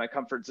outside my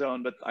comfort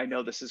zone, but I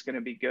know this is going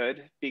to be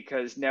good,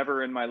 because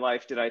never in my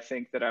life did I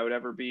think that I would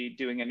ever be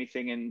doing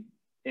anything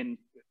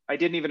I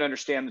didn't even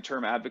understand the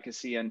term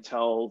advocacy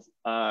until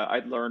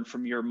I'd learned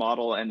from your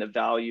model and the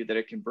value that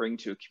it can bring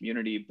to a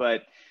community.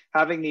 But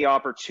having the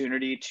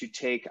opportunity to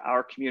take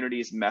our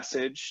community's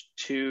message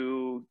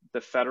to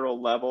the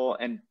federal level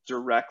and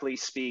directly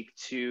speak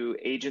to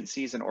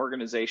agencies and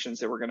organizations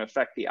that were going to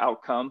affect the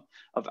outcome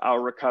of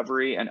our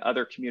recovery and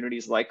other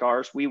communities like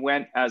ours. We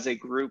went as a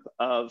group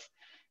of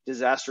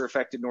disaster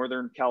affected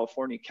Northern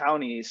California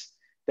counties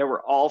that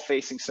were all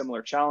facing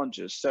similar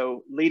challenges.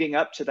 So leading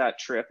up to that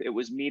trip, it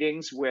was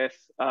meetings with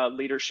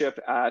leadership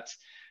at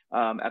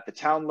the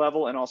town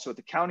level and also at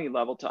the county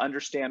level to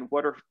understand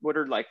what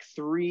are like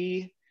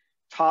 3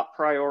 top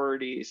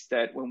priorities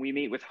that when we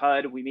meet with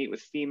HUD, we meet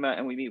with FEMA,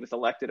 and we meet with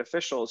elected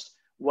officials,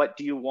 what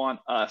do you want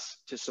us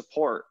to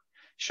support?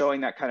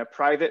 Showing that kind of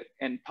private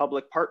and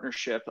public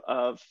partnership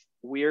of,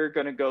 we're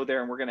going to go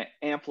there and we're going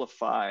to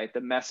amplify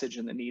the message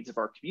and the needs of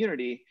our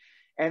community.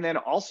 And then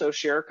also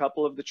share a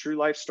couple of the true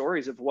life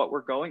stories of what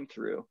we're going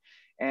through.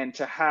 And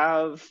to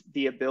have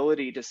the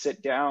ability to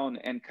sit down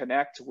and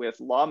connect with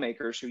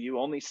lawmakers who you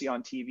only see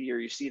on TV, or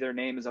you see their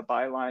name as a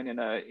byline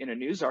in a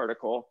news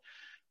article,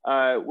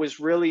 was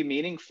really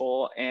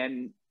meaningful.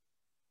 And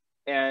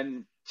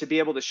to be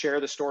able to share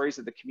the stories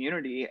of the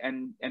community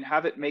and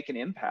have it make an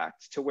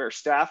impact, to where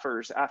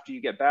staffers, after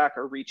you get back,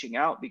 are reaching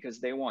out because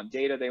they want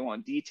data, they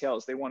want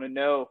details, they want to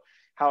know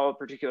how a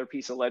particular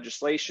piece of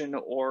legislation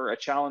or a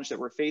challenge that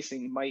we're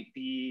facing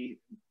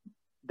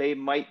they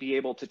might be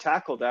able to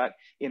tackle that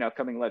in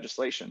upcoming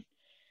legislation.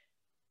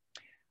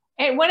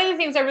 And one of the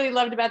things I really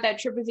loved about that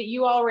trip is that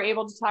you all were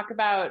able to talk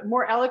about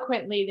more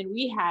eloquently than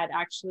we had,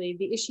 actually,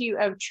 the issue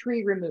of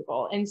tree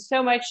removal. And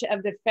so much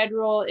of the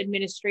federal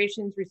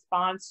administration's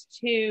response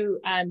to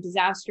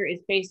disaster is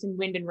based in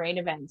wind and rain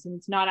events, and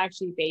it's not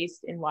actually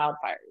based in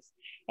wildfires.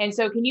 And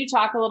so can you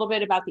talk a little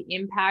bit about the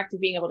impact of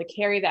being able to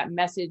carry that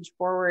message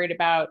forward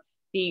about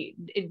the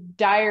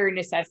dire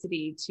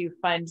necessity to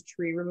fund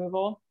tree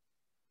removal?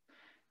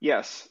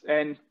 Yes,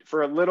 and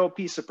for a little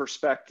piece of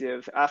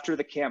perspective, after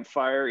the Camp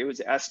Fire, it was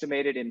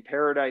estimated in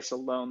Paradise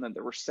alone that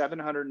there were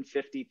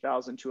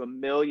 750,000 to 1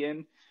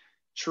 million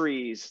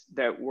trees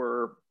that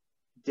were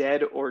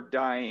dead or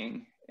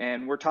dying.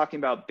 And we're talking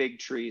about big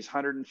trees,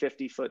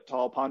 150-foot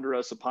tall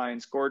ponderosa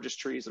pines, gorgeous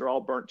trees that are all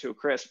burnt to a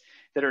crisp,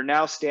 that are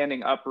now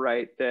standing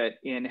upright, that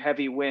in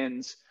heavy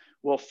winds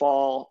will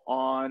fall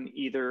on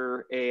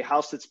either a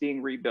house that's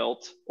being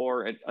rebuilt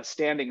or a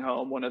standing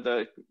home, one of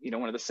the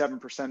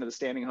 7% of the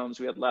standing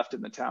homes we had left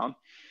in the town.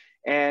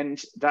 And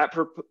that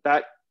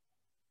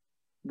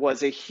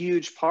was a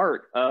huge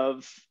part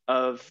of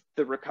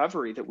the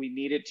recovery that we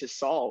needed to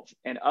solve.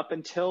 And up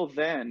until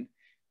then,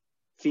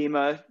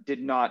 FEMA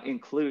did not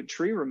include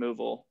tree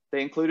removal.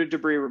 They included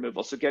debris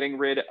removal, so getting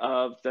rid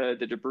of the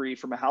debris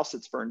from a house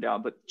that's burned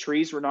down, but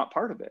trees were not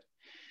part of it.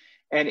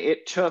 And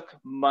it took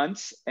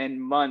months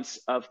and months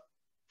of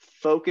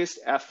focused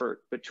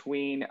effort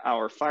between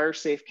our Fire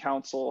Safe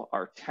Council,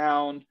 our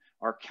town,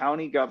 our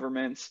county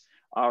governments,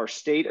 our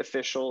state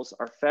officials,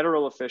 our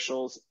federal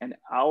officials, and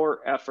our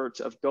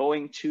efforts of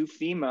going to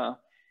FEMA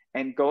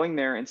and going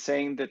there and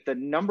saying that the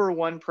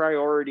 #1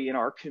 priority in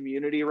our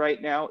community right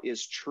now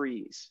is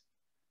trees.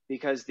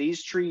 Because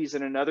these trees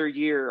in another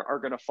year are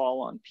going to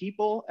fall on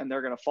people, and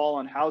they're going to fall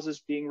on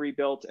houses being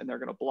rebuilt, and they're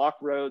going to block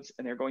roads,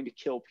 and they're going to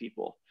kill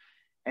people.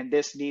 And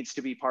this needs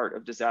to be part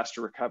of disaster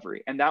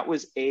recovery. And that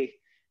was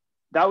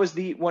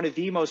one of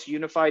the most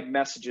unified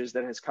messages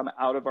that has come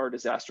out of our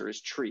disaster is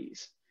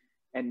trees.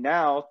 And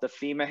now the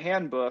FEMA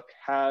handbook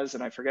has,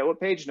 and I forget what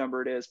page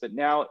number it is, but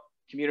now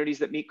communities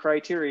that meet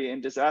criteria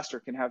in disaster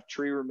can have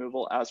tree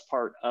removal as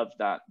part of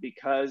that,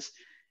 because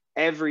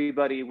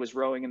everybody was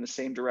rowing in the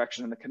same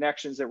direction, and the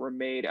connections that were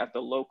made at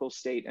the local,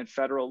 state, and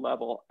federal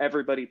level,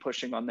 everybody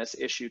pushing on this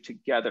issue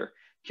together.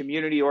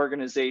 Community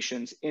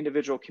organizations,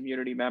 individual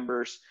community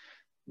members,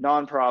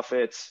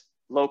 nonprofits,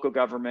 local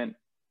government,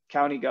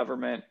 county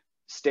government,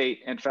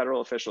 state and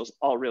federal officials,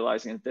 all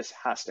realizing that this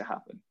has to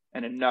happen,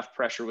 and enough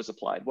pressure was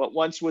applied. What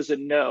once was a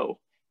no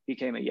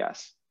became a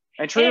yes.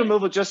 And tree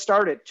removal just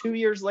started 2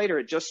 years later.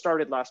 It just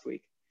started last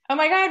week. Oh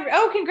my God.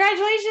 Oh,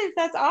 congratulations.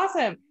 That's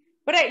awesome.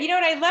 But you know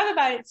what I love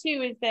about it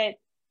too is that,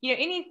 you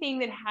know, anything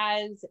that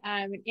has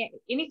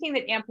anything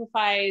that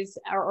amplifies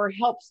or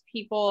helps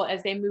people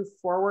as they move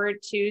forward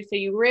too. So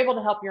you were able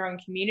to help your own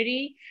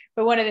community.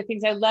 But one of the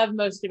things I love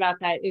most about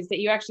that is that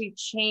you actually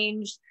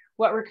changed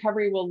what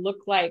recovery will look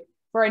like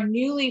for our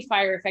newly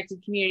fire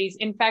affected communities.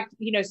 In fact,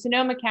 you know,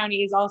 Sonoma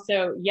County is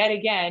also yet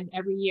again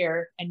every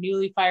year a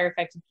newly fire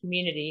affected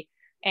community.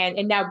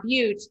 And now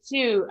Butte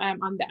too,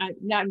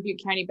 not in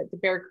Butte County, but the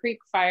Bear Creek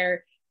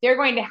fire, they're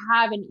going to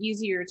have an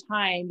easier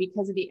time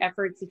because of the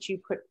efforts that you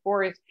put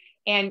forth.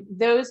 And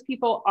those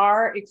people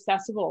are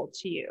accessible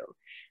to you.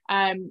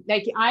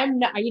 Like I'm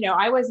not, you know,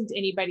 I wasn't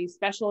anybody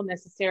special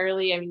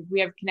necessarily. I mean,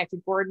 we have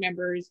connected board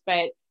members,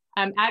 but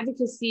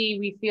advocacy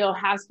we feel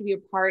has to be a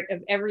part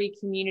of every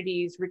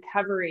community's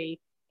recovery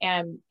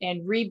and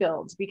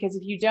rebuild, because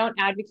if you don't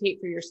advocate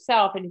for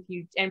yourself,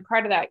 and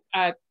part of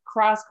that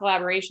cross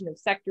collaboration of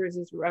sectors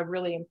is a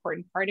really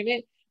important part of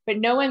it. But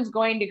no one's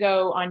going to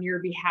go on your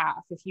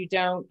behalf if you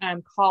don't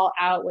call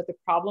out what the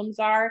problems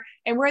are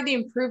and where the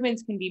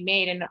improvements can be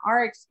made. And in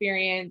our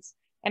experience,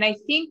 and I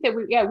think that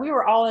we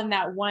were all in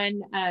that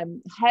one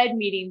head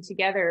meeting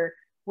together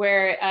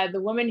where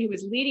the woman who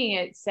was leading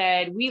it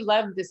said, we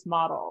love this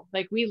model.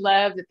 Like, we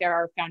love that there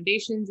are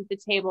foundations at the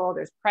table,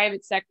 there's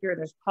private sector,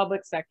 there's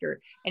public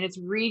sector, and it's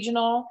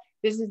regional.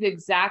 This is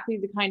exactly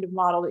the kind of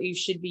model that you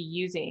should be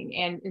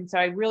using. And so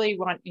I really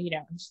want, you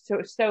know,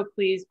 I'm so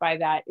pleased by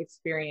that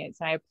experience.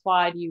 And I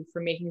applaud you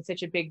for making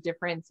such a big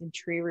difference in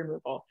tree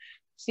removal.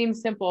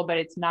 Seems simple, but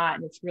it's not,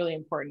 and it's really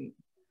important.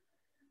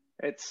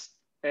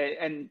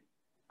 And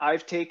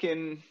I've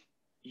taken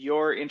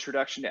your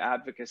introduction to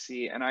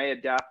advocacy and I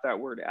adapt that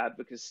word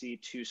advocacy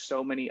to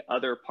so many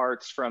other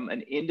parts, from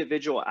an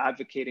individual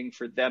advocating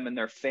for them and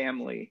their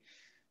family.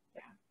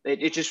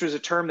 It just was a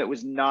term that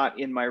was not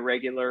in my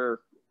regular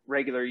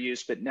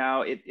use, but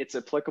now it's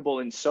applicable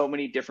in so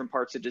many different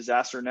parts of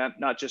disaster,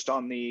 not just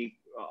on the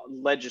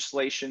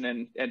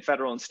legislation and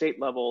federal and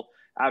state level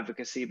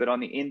advocacy, but on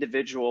the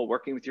individual,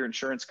 working with your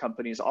insurance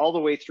companies all the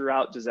way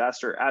throughout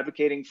disaster,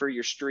 advocating for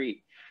your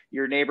street,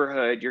 your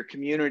neighborhood, your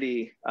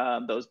community,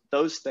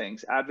 those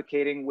things,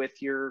 advocating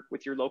with your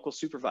local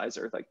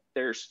supervisor. Like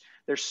there's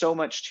so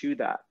much to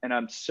that. And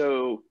I'm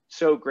so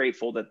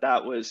grateful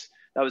that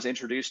was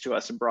introduced to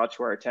us and brought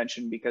to our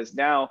attention, because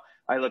now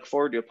I look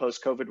forward to a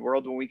post-COVID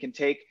world when we can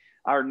take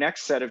our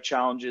next set of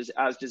challenges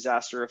as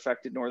disaster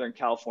affected Northern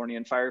California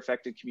and fire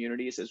affected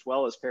communities, as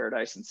well as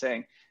Paradise, and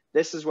saying,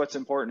 this is what's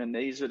important. And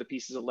these are the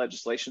pieces of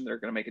legislation that are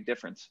going to make a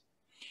difference.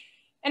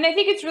 And I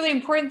think it's really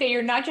important that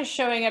you're not just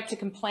showing up to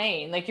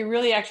complain, like you're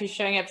really actually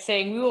showing up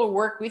saying, we will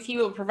work with you,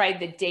 we'll provide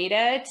the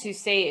data to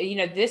say, you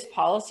know, this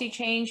policy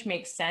change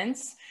makes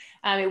sense.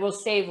 It will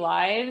save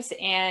lives,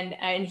 and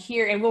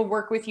we'll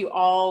work with you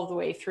all the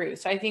way through.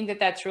 So I think that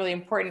that's really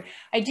important.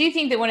 I do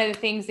think that one of the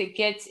things that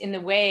gets in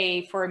the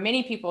way for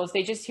many people is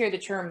they just hear the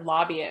term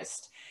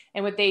lobbyist.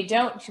 And what they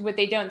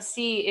don't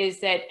see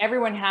is that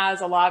everyone has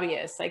a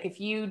lobbyist. Like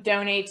if you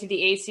donate to the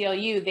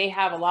ACLU, they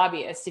have a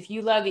lobbyist. If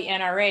you love the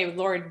NRA,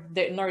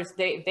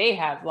 they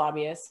have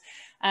lobbyists.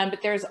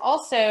 But there's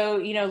also,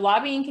 you know,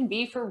 lobbying can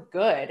be for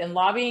good. And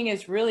lobbying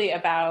is really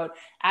about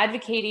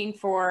advocating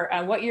for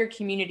what your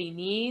community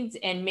needs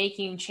and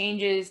making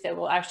changes that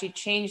will actually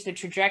change the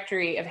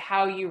trajectory of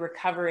how you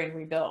recover and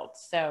rebuild.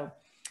 So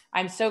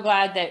I'm so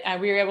glad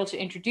that we were able to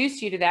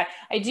introduce you to that.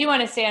 I do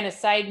want to say on a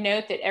side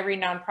note that every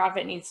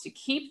nonprofit needs to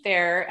keep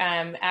their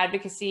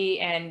advocacy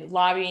and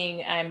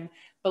lobbying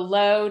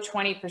below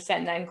 20%.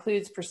 And that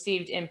includes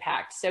perceived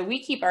impact. So we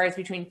keep ours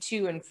between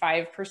 2 and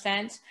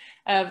 5%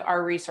 of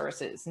our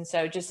resources. And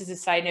so just as a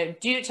side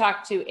note, do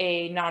talk to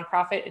a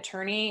nonprofit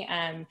attorney.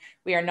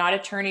 We are not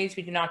attorneys.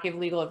 We do not give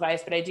legal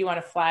advice, but I do want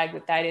to flag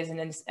that that is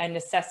a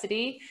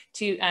necessity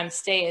to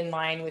stay in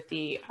line with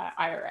the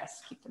IRS,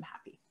 keep them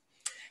happy.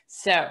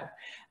 So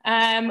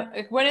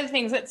one of the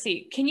things, let's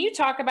see, can you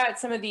talk about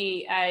some of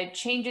the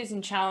changes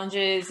and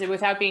challenges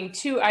without being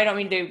too, I don't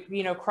mean to,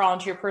 you know, crawl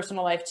into your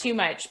personal life too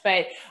much,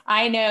 but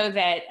I know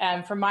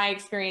that from my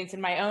experience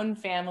in my own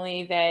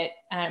family that,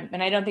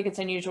 and I don't think it's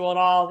unusual at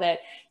all, that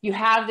you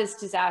have this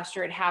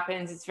disaster, it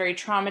happens, it's very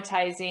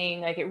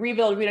traumatizing. Like at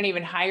Rebuild, we don't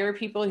even hire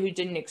people who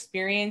didn't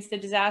experience the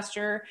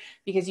disaster,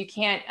 because you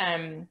can't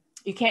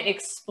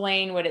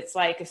explain what it's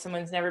like if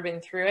someone's never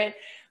been through it.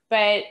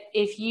 But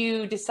if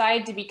you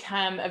decide to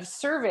become of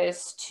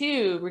service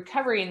to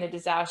recovery in the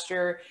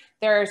disaster,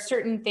 there are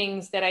certain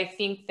things that I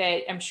think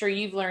that I'm sure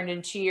you've learned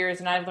in 2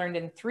 years and I've learned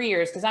in 3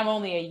 years, because I'm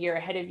only a year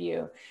ahead of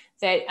you,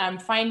 that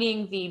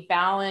finding the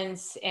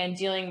balance and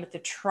dealing with the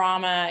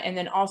trauma and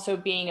then also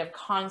being of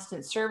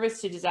constant service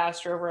to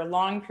disaster over a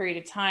long period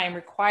of time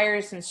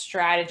requires some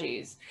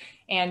strategies.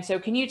 And so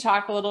can you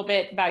talk a little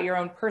bit about your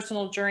own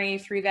personal journey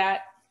through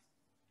that?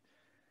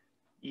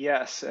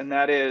 Yes, and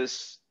that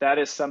is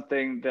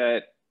something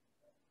that,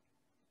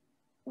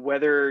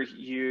 whether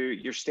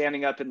you're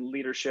standing up in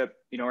leadership,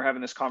 you know, we're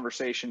having this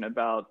conversation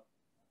about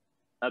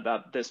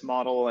this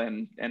model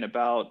and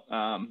about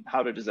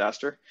how to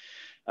disaster.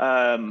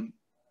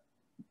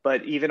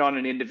 But even on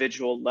an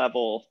individual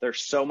level,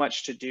 there's so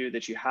much to do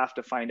that you have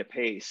to find a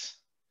pace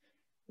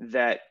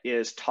that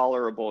is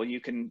tolerable. You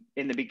can,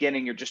 in the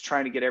beginning, you're just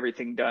trying to get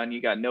everything done. You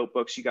got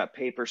notebooks, you got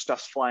paper,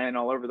 stuff's flying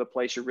all over the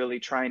place. You're really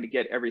trying to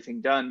get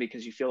everything done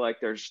because you feel like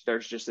there's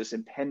just this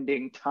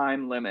impending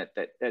time limit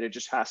that it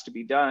just has to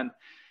be done.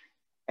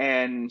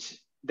 And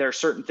there are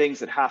certain things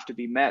that have to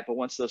be met, but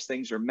once those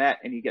things are met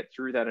and you get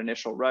through that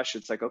initial rush,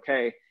 it's like,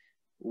 okay,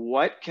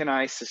 what can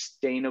I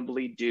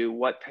sustainably do?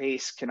 What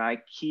pace can I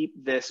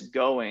keep this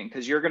going?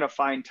 Because you're going to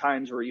find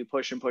times where you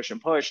push and push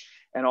and push,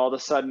 and all of a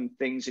sudden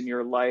things in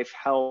your life,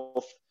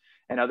 health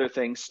and other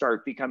things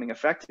start becoming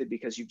affected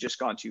because you've just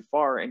gone too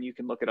far. And you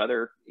can look at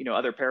other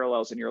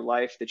parallels in your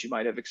life that you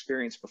might have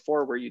experienced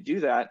before where you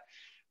do that.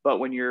 But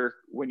when you're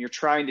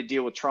trying to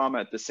deal with trauma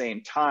at the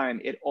same time,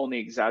 it only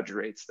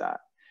exaggerates that.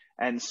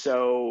 And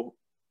so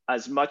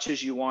as much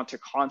as you want to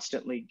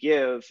constantly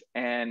give,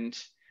 and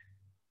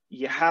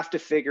you have to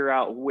figure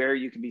out where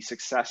you can be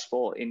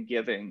successful in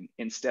giving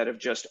instead of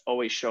just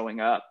always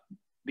showing up.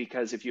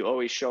 Because if you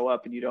always show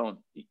up and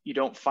you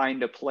don't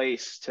find a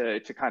place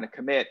to kind of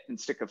commit and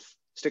stick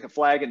a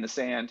flag in the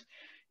sand,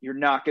 you're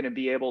not going to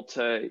be able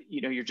to,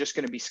 you're just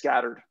going to be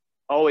scattered,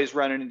 always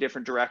running in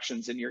different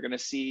directions. And you're going to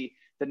see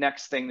the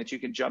next thing that you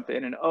can jump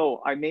in and,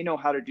 oh, I may know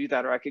how to do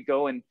that. Or I could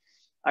go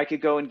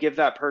and give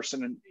that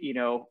person,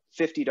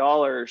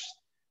 $50,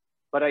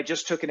 but I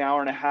just took an hour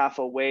and a half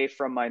away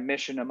from my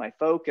mission and my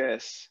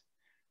focus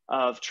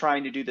of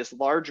trying to do this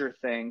larger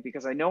thing,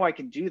 because I know I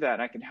can do that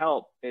and I can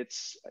help.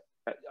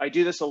 I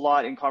do this a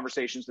lot in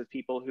conversations with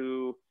people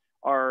who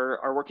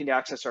are working to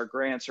access our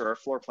grants or our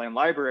floor plan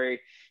library,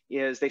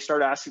 is they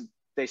start asking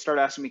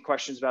me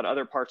questions about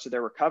other parts of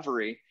their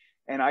recovery.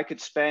 And I could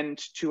spend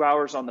 2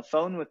 hours on the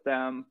phone with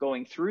them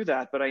going through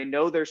that, but I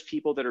know there's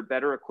people that are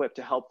better equipped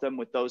to help them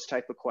with those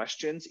type of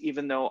questions,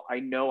 even though I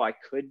know I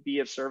could be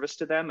of service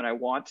to them and I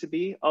want to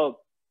be. Oh,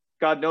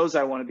 God knows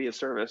I want to be of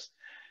service.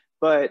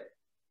 But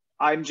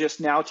I'm just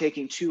now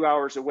taking 2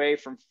 hours away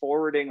from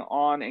forwarding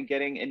on and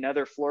getting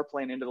another floor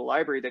plan into the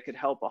library that could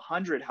help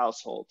 100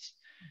 households.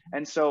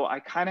 And so I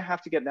kind of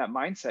have to get in that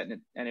mindset,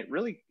 and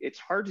it's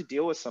hard to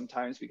deal with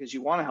sometimes because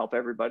you want to help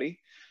everybody,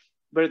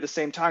 but at the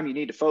same time you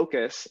need to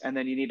focus, and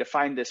then you need to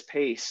find this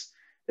pace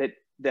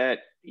that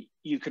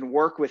you can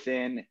work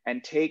within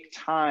and take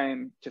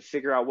time to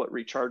figure out what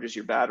recharges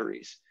your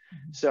batteries.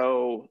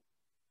 So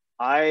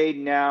I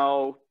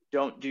now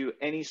don't do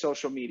any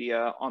social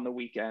media on the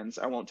weekends.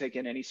 I won't take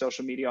in any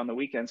social media on the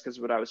weekends, because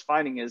what I was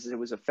finding is it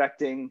was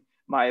affecting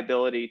my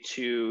ability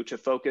to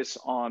focus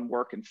on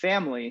work and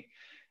family.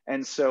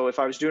 And so if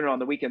I was doing it on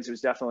the weekends, it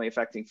was definitely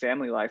affecting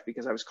family life,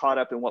 because I was caught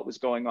up in what was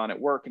going on at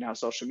work and how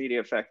social media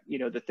affect,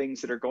 the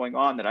things that are going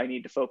on that I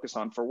need to focus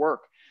on for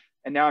work.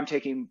 And now I'm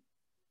taking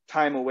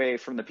time away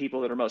from the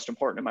people that are most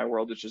important in my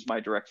world, which is my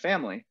direct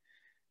family.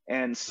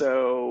 And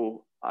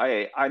so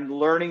I'm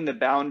learning the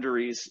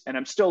boundaries, and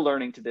I'm still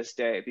learning to this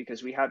day,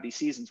 because we have these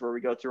seasons where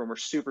we go through and we're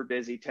super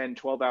busy, 10,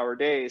 12-hour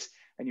days,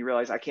 and you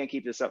realize I can't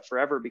keep this up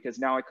forever, because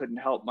now I couldn't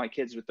help my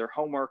kids with their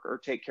homework or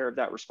take care of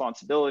that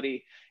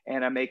responsibility.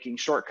 And I'm making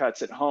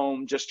shortcuts at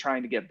home, just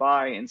trying to get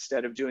by,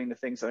 instead of doing the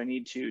things that I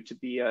need to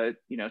be a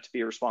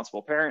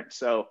responsible parent.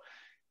 So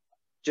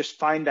just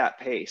find that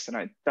pace.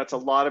 And that's a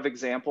lot of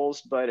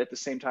examples, but at the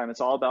same time,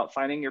 it's all about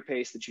finding your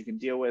pace that you can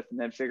deal with, and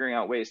then figuring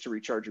out ways to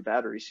recharge your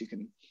batteries so you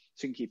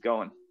can keep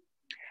going.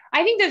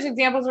 I think those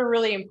examples are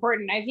really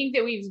important. I think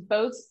that we've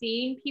both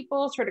seen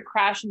people sort of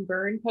crash and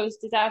burn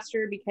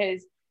post-disaster,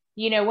 because,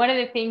 one of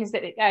the things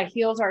that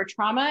heals our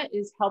trauma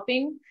is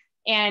helping.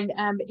 And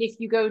if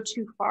you go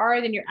too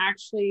far, then you're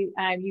actually,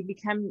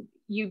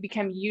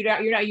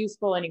 you're not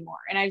useful anymore.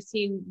 And I've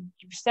seen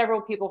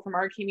several people from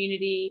our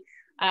community.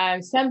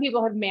 Some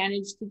people have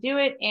managed to do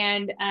it,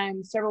 and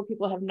several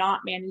people have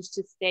not managed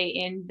to stay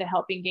in the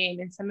helping game.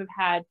 And some have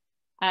had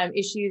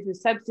issues with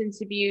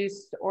substance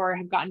abuse or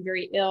have gotten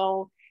very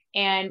ill.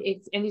 And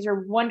these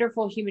are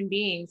wonderful human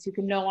beings who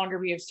can no longer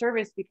be of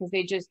service because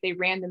they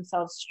ran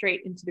themselves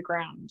straight into the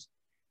ground.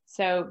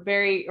 So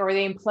or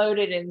they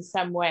imploded in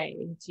some way,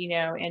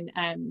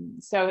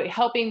 and so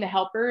helping the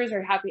helpers,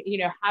 or having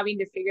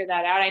to figure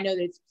that out. I know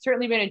that it's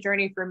certainly been a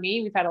journey for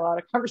me. We've had a lot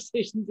of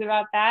conversations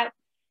about that.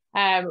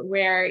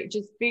 Where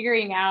just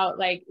figuring out,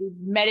 like,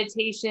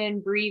 meditation,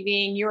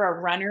 breathing. You're a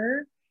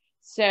runner,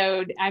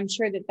 so I'm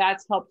sure that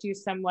that's helped you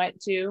somewhat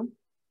too.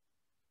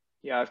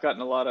 Yeah, I've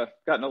gotten a lot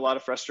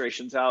of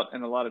frustrations out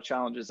and a lot of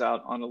challenges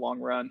out on the long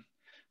run.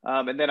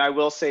 And then I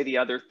will say the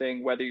other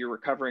thing, whether you're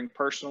recovering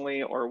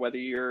personally or whether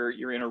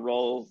you're in a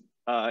role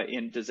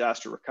in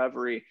disaster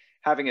recovery,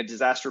 having a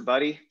disaster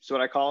buddy is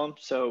what I call them.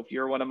 So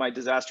you're one of my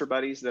disaster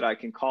buddies that I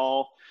can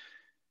call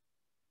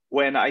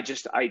when I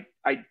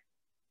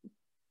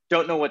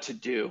don't know what to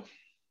do,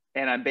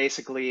 and I'm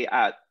basically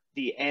at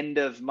the end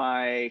of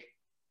my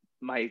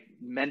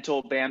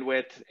mental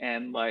bandwidth,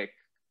 and like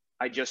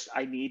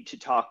I need to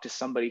talk to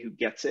somebody who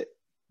gets it,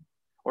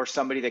 or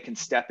somebody that can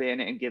step in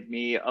and give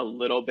me a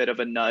little bit of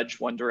a nudge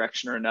one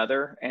direction or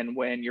another. And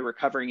when you're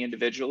recovering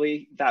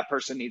individually, that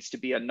person needs to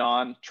be a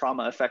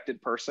non-trauma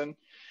affected person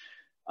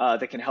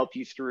that can help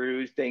you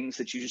through things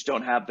that you just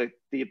don't have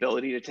the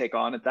ability to take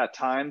on at that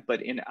time.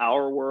 But in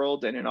our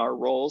world and in our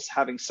roles,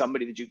 having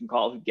somebody that you can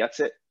call who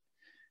gets it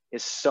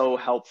is so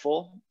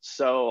helpful.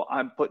 So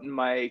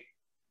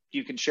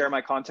you can share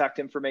my contact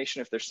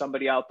information if there's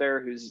somebody out there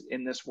who's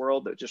in this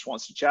world that just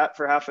wants to chat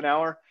for half an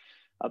hour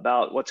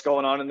about what's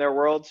going on in their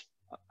world.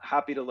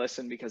 Happy to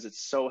listen, because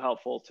it's so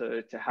helpful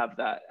to have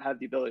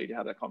the ability to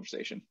have that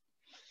conversation.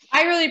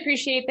 I really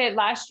appreciate that.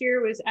 Last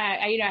year was,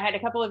 I had a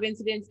couple of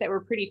incidents that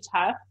were pretty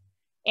tough,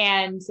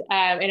 and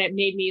it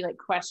made me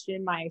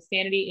question my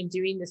sanity in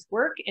doing this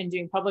work and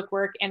doing public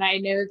work. And I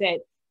know that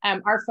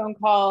our phone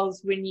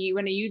calls, when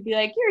you'd be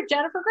like, "You're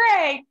Jennifer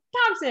Gray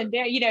Thompson,"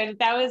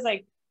 that was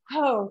like,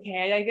 oh,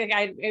 okay. I think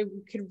I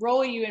could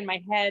roll you in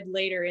my head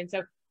later. And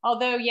so,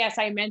 although yes,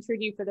 I mentored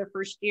you for the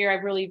first year, I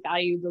really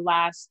valued the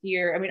last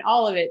year. I mean,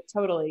 all of it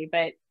totally,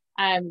 but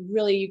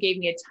really, you gave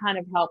me a ton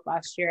of help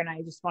last year, and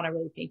I just want to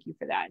really thank you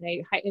for that.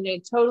 And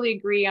I totally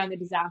agree on the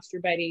disaster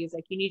buddies.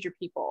 Like, you need your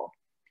people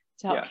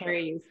to help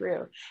carry you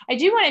through. I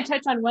do want to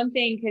touch on one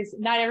thing, because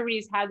not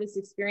everybody's had this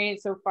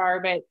experience so far,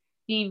 but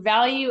the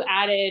value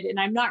added, and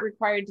I'm not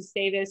required to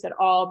say this at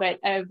all, but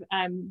of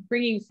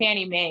bringing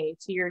Fannie Mae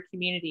to your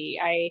community.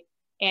 I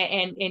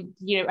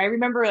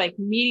remember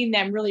meeting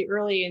them really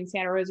early in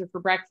Santa Rosa for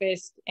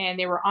breakfast, and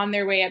they were on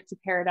their way up to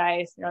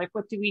Paradise. They're like,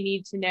 "What do we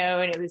need to know?"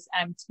 And it was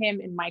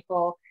Tim and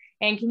Michael.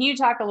 And can you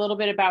talk a little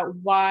bit about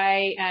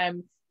why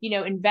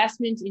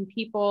investment in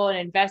people and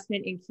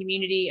investment in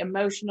community,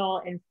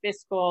 emotional and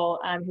fiscal,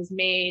 has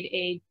made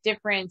a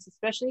difference,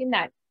 especially in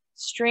that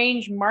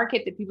strange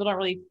market that people don't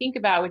really think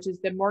about, which is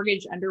the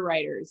mortgage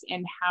underwriters,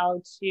 and how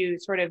to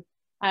sort of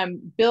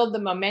build the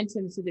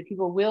momentum so that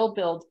people will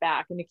build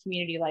back in a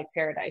community like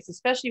Paradise,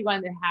 especially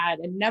one that had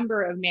a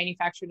number of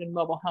manufactured and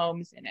mobile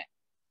homes in it.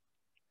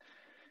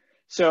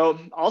 So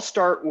I'll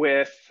start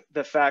with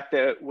the fact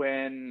that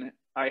when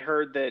I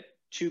heard that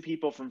 2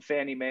 people from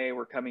Fannie Mae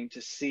were coming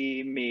to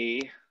see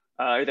me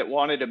that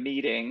wanted a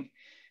meeting,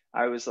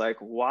 I was like,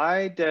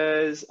 why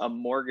does a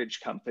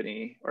mortgage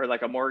company, or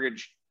like a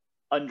mortgage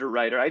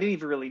underwriter. I didn't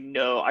even really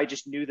know. I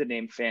just knew the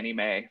name Fannie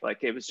Mae.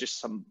 Like it was just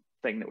something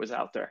that was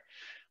out there.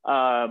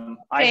 By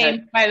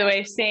the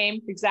way,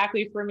 same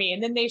exactly for me.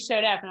 And then they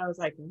showed up and I was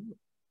like,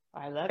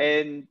 I love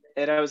it.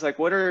 And I was like,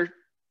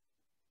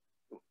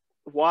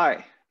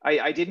 why?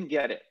 I didn't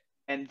get it.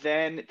 And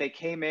then they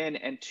came in,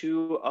 and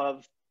two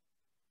of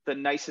the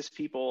nicest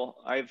people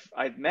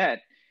I've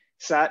met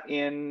sat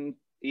in,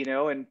 you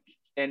know,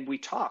 and we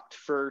talked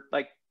for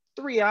like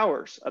 3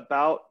 hours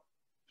about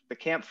the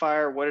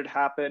campfire, what had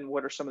happened,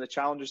 what are some of the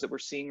challenges that we're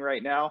seeing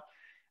right now.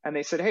 And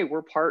they said, hey,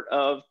 we're part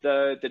of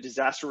the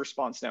disaster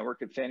response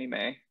network at Fannie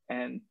Mae.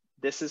 And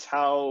this is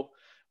how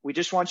we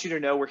just want you to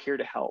know we're here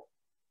to help.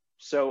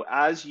 So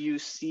as you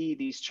see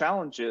these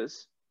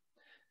challenges,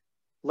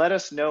 let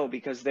us know,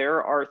 because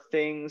there are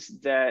things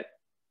that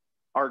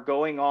are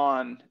going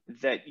on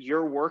that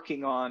you're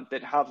working on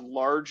that have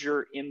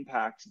larger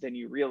impact than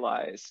you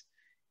realize.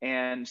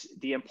 And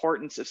the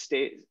importance of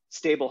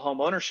stable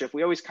home ownership,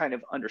 we always kind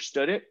of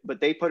understood it,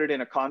 but they put it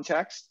in a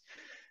context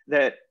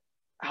that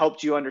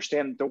helped you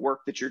understand the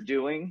work that you're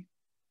doing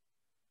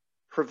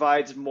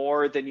provides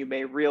more than you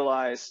may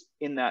realize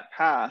in that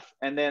path.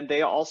 And then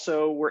they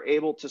also were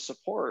able to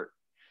support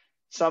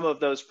some of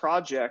those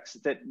projects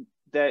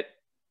that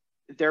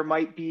there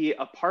might be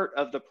a part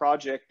of the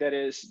project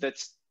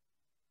that's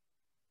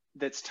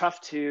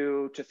tough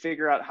to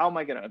figure out. How am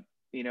I going to,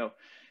 you know,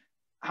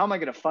 how am I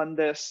going to fund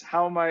this?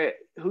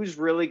 Who's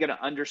really going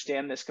to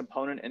understand this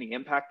component and the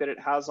impact that it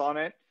has on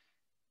it?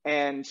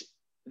 And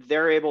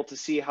they're able to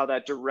see how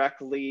that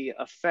directly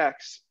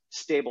affects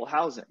stable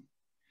housing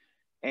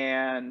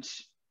and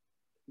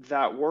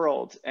that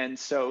world. And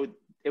so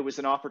it was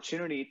an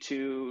opportunity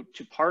to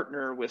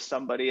partner with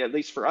somebody. At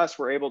least for us,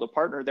 we're able to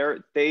partner there.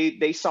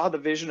 They saw the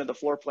vision of the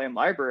floor plan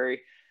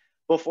library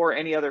before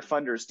any other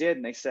funders did.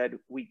 And they said,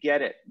 we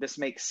get it. This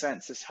makes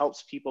sense. This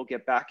helps people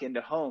get back into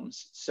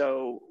homes.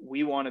 So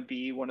we want to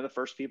be one of the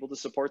first people to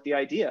support the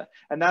idea.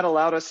 And that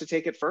allowed us to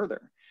take it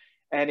further.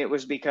 And it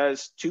was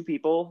because two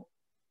people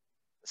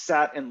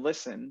sat and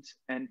listened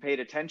and paid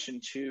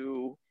attention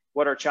to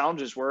what our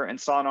challenges were and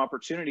saw an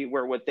opportunity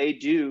where what they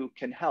do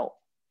can help.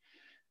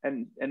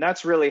 And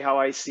that's really how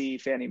I see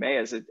Fannie Mae,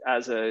 as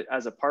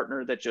a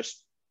partner that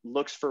just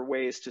looks for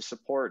ways to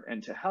support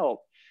and to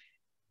help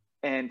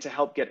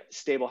get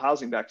stable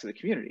housing back to the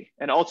community.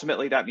 And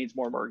ultimately that means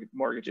more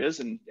mortgages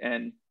and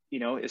you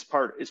know, is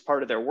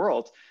part of their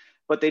world.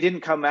 But they didn't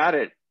come at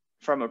it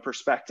from a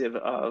perspective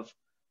of,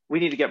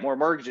 we need to get more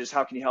mortgages,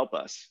 how can you help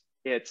us?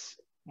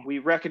 We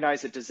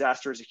recognize that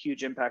disaster has a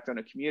huge impact on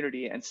a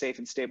community, and safe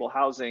and stable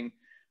housing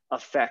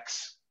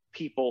affects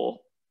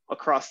people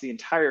across the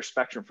entire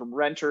spectrum, from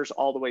renters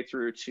all the way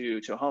through to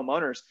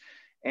homeowners.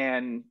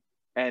 And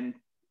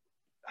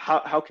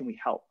how can we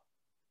help?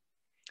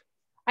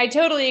 I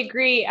totally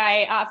agree.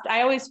 I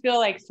always feel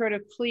like sort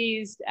of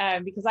pleased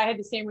because I had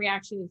the same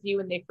reaction as you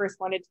when they first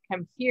wanted to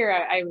come here.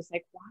 I was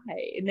like,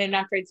 why? And then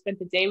after I'd spent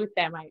the day with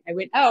them, I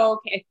went, oh,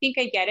 okay, I think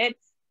I get it.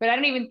 But I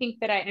don't even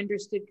think that I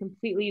understood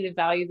completely the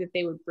value that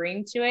they would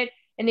bring to it.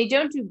 And they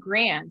don't do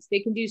grants. They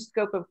can do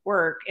scope of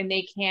work, and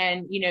they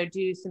can, you know,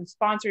 do some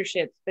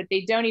sponsorships, but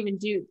they don't even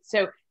do.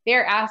 So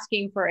they're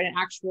asking for an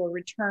actual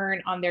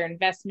return on their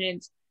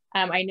investment.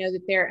 I know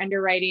that they're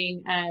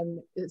underwriting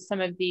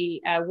some of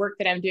the work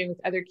that I'm doing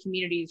with other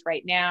communities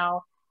right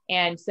now.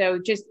 And so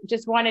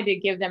just wanted to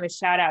give them a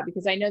shout out,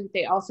 because I know that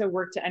they also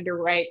work to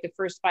underwrite the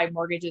first 5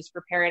 mortgages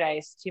for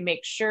Paradise to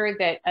make sure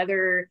that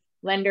other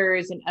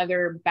lenders and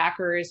other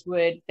backers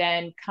would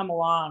then come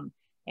along.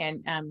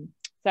 And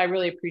so I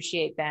really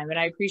appreciate them. And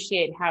I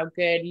appreciate how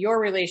good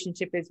your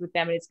relationship is with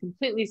them. And it's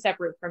completely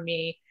separate from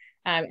me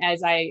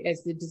as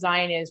the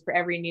design is for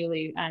every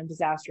newly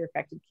disaster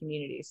affected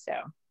community. So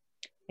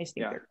I just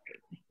think they're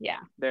great. Yeah.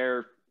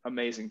 They're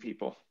amazing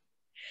people.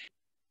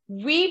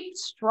 We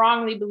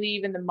strongly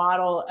believe in the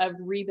model of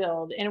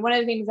Rebuild. And one of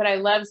the things that I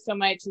love so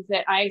much is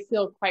that I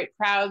feel quite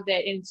proud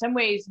that in some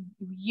ways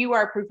you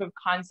are proof of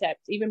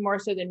concept, even more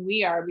so than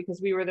we are, because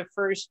we were the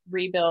first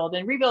Rebuild.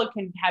 And Rebuild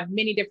can have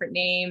many different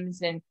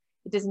names, and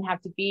it doesn't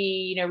have to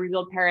be, you know,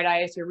 Rebuild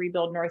Paradise or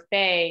Rebuild North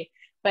Bay,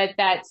 but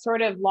that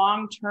sort of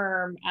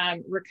long-term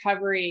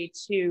recovery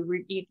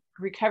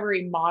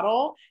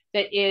model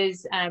that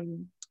is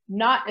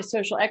not a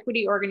social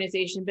equity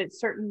organization, but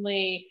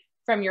certainly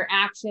from your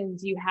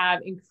actions, you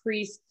have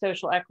increased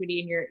social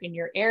equity in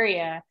your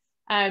area.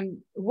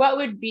 What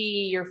would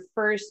be your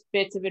first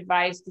bits of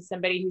advice to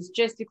somebody who's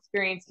just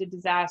experienced a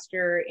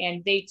disaster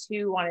and they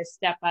too want to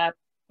step up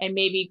and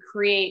maybe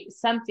create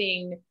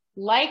something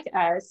like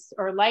us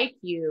or like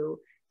you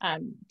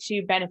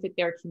to benefit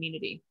their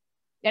community?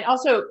 And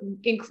also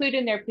include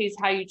in there, please,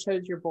 how you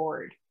chose your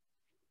board.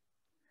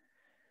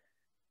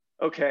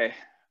 Okay.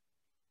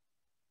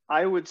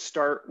 I would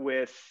start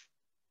with,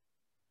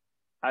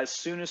 as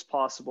soon as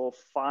possible,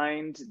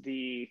 find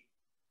the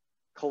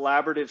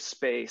collaborative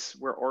space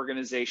where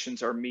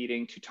organizations are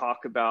meeting to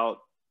talk about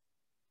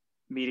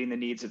meeting the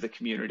needs of the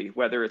community,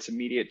 whether it's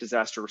immediate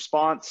disaster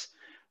response,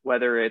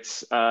 whether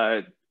it's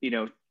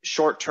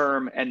short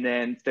term, and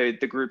then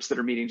the groups that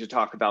are meeting to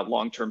talk about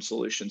long-term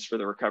solutions for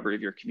the recovery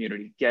of your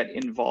community. Get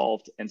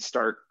involved and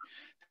start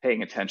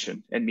paying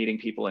attention and meeting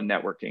people and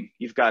networking.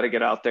 You've got to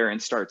get out there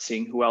and start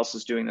seeing who else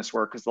is doing this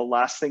work, because the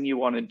last thing you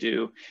want to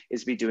do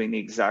is be doing the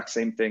exact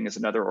same thing as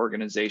another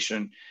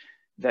organization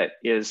that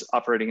is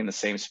operating in the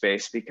same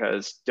space,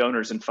 because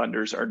donors and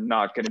funders are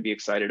not going to be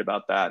excited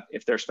about that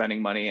if they're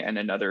spending money and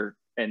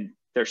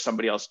there's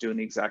somebody else doing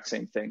the exact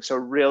same thing. So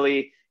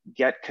really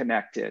get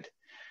connected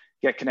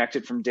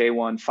from day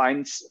one.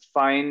 Find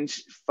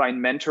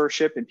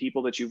mentorship in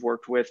people that you've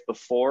worked with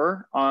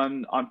before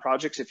on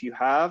projects. If you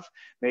have,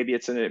 maybe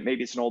it's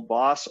an old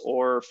boss,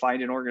 or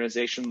find an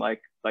organization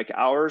like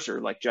ours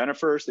or like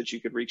Jennifer's that you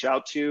could reach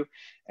out to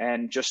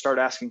and just start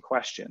asking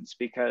questions,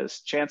 because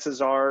chances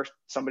are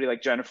somebody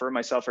like Jennifer and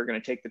myself are going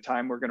to take the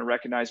time. We're going to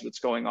recognize what's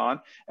going on,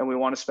 and we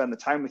want to spend the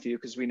time with you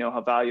because we know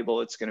how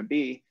valuable it's going to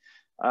be,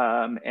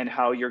 and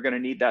how you're going to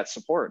need that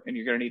support, and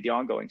you're going to need the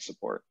ongoing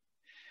support.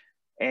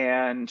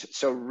 And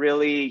so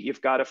really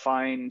you've got to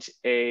find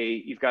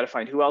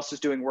who else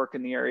is doing work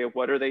in the area.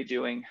 What are they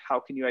doing?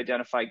 How can you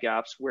identify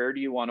gaps? Where do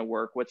you want to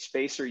work? What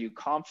space are you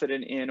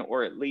confident in,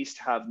 or at least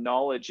have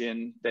knowledge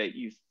in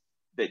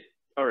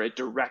or a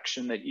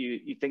direction that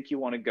you think you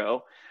want to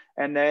go?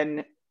 And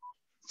then,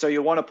 so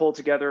you want to pull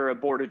together a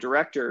board of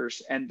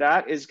directors, and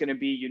that is going to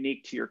be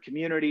unique to your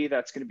community.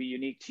 That's going to be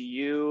unique to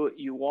you.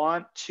 You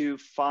want to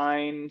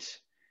find,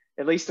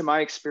 at least in my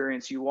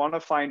experience, you want to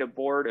find a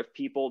board of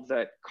people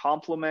that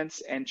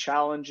complements and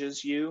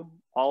challenges you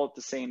all at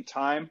the same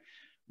time,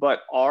 but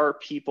are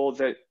people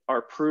that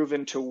are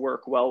proven to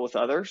work well with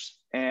others,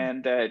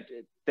 and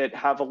that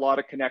have a lot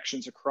of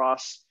connections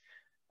across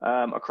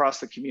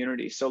the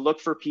community. So look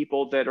for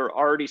people that are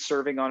already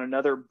serving on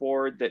another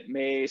board that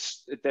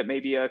may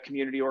be a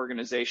community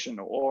organization,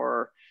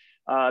 or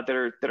that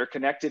are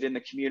connected in the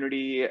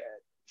community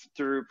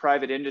through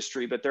private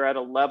industry, but they're at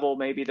a level,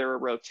 maybe they're a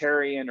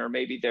Rotarian, or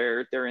maybe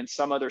they're in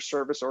some other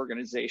service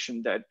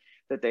organization that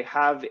they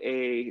have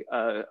a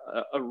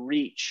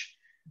reach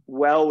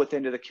well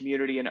within the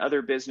community, and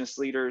other business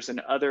leaders and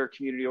other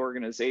community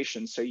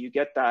organizations. So you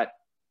get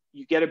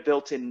a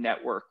built-in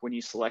network when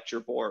you select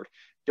your board.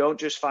 Don't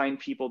just find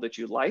people that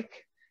you like,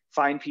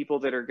 find people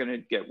that are going to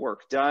get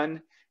work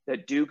done,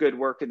 that do good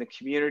work in the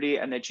community,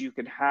 and that you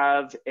can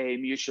have a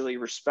mutually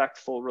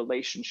respectful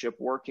relationship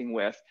working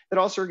with, that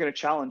also are going to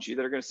challenge you,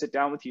 that are going to sit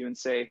down with you and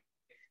say,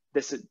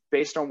 this is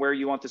based on where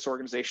you want this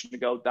organization to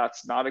go,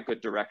 that's not a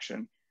good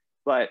direction,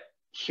 but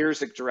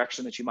here's a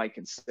direction that you might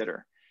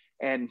consider.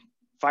 And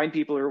find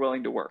people who are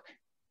willing to work.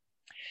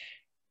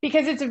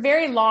 Because it's a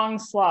very long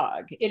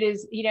slog. It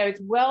is,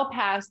 it's well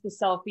past the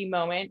selfie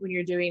moment when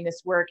you're doing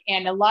this work.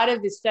 And a lot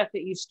of the stuff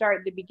that you start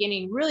at the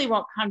beginning really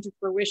won't come to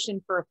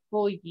fruition for a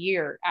full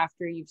year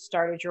after you've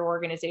started your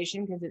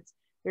organization, because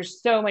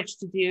there's so much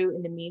to do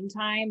in the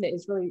meantime that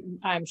is really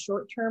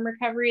short-term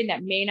recovery, and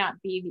that may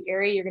not be the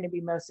area you're going to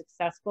be most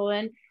successful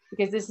in,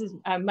 because this is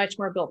much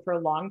more built for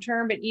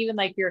long-term. But even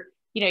like you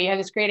have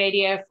this great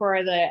idea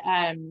for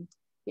the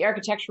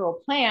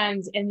architectural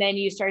plans, and then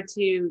you start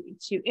to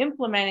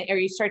implement it, or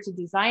you start to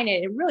design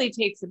it. It really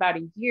takes about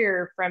a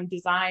year from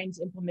design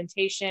to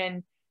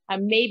implementation.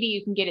 Maybe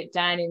you can get it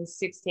done in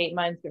 6 to 8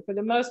 months, but for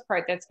the most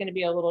part, that's going to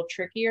be a little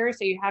trickier.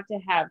 So you have to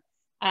have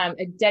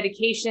a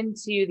dedication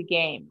to the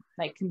game,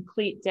 like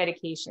complete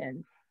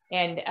dedication,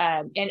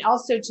 and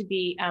also to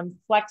be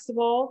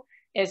flexible,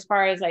 as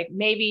far as like,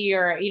 maybe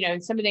you're,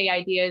 some of the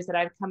ideas that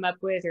I've come up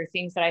with, or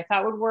things that I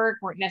thought would work,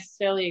 weren't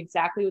necessarily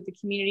exactly what the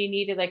community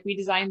needed. Like, we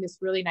designed this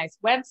really nice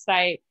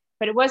website,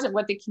 but it wasn't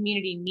what the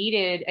community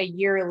needed a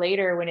year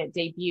later when it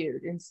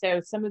debuted. And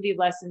so some of the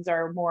lessons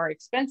are more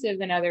expensive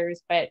than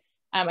others, but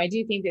I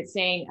do think that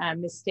saying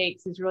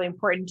mistakes is really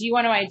important. Do you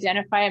want to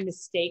identify a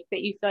mistake that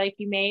you feel like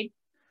you made?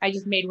 I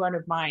just made one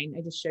of mine.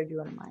 I just showed you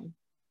one of mine.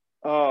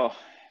 Oh,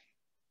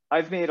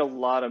 I've made a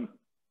lot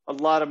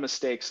of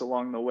mistakes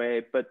along the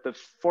way, but the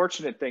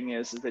fortunate thing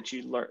is that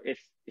you learn,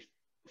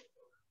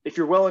 if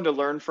you're willing to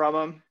learn from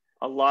them,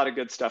 a lot of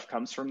good stuff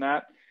comes from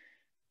that.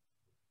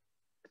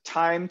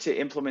 Time to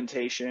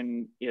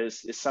implementation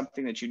is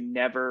something that you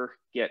never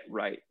get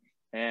right.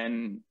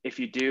 And if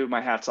you do,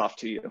 my hat's off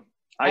to you.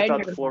 I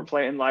thought the floor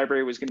plan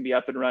library was going to be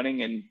up and running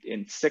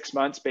in 6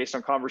 months based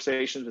on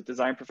conversations with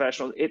design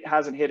professionals. It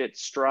hasn't hit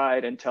its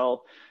stride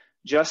until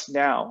just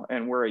now,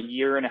 and we're a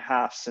year and a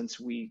half since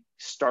we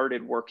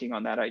started working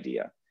on that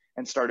idea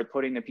and started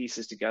putting the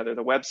pieces together.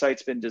 The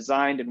website's been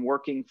designed and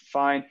working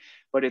fine,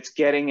 but it's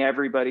getting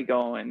everybody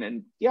going.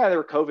 And yeah, there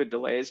were COVID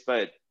delays,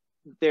 but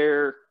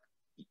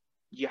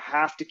you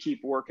have to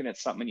keep working at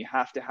something. You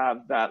have to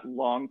have that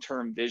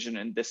long-term vision,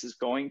 and this is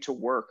going to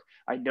work.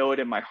 I know it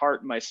in my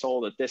heart and my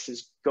soul that this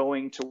is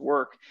going to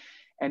work,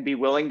 and be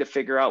willing to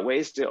figure out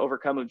ways to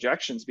overcome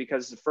objections,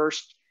 because the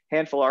first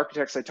handful of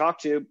architects I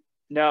talked to,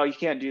 no, you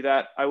can't do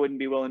that. I wouldn't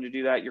be willing to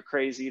do that. You're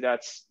crazy.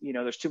 That's,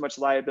 there's too much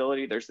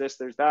liability. There's this,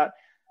 there's that.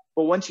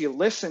 But once you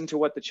listen to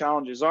what the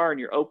challenges are and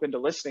you're open to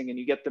listening and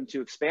you get them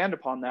to expand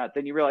upon that,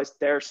 then you realize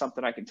there's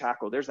something I can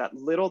tackle. There's that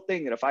little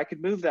thing that if I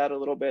could move that a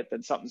little bit,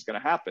 then something's going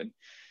to happen.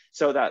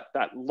 So that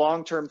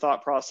long-term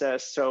thought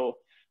process. So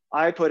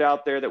I put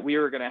out there that we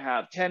were going to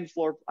have 10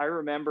 floor. I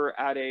remember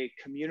at a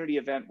community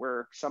event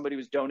where somebody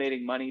was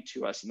donating money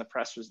to us and the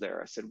press was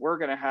there. I said, we're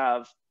going to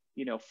have,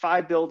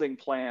 5 building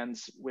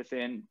plans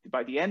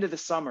by the end of the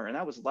summer. And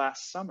that was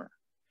last summer.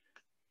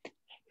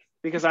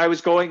 Because I was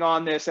going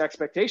on this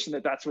expectation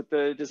that that's what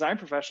the design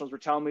professionals were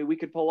telling me we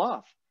could pull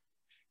off.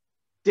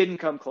 Didn't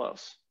come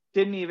close.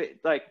 Didn't even,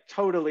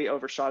 totally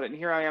overshot it. And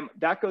here I am.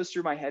 That goes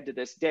through my head to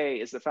this day,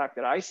 is the fact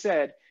that I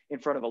said in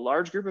front of a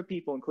large group of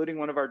people, including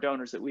one of our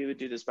donors, that we would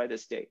do this by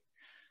this date.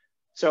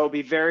 So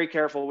be very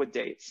careful with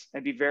dates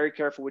and be very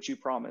careful what you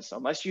promise.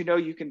 Unless you know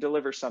you can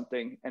deliver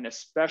something, and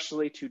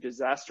especially to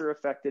disaster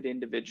affected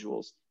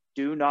individuals,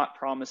 do not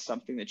promise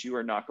something that you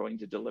are not going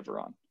to deliver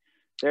on.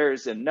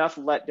 There's enough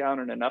letdown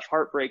and enough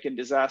heartbreak and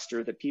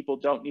disaster that people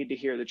don't need to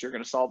hear that you're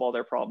going to solve all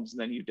their problems and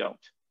then you don't.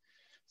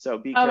 So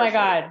be careful. Oh my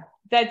God.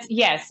 That's,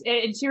 yes.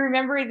 And to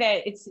remember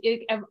that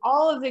of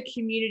all of the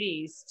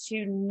communities,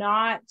 to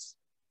not,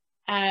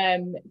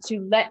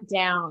 to let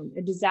down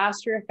a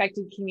disaster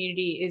affected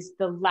community is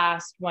the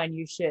last one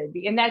you should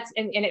be. And that's,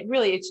 and it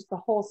really, it's just the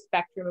whole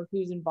spectrum of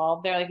who's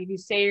involved there. Like if you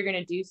say you're going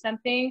to do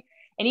something,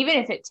 and even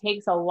if it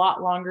takes a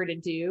lot longer to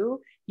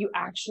do, you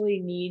actually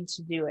need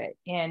to do it.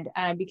 And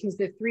because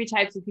the 3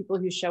 types of people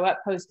who show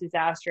up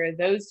post-disaster,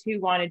 those who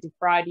want to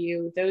defraud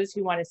you, those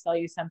who want to sell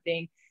you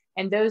something,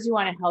 and those who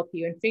want to help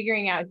you, and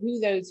figuring out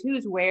who's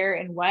where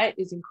and what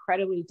is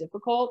incredibly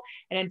difficult.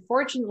 And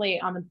unfortunately,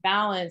 on the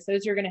balance,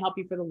 those who are going to help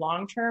you for the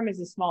long term is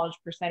a smallish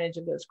percentage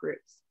of those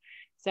groups.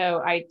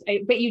 So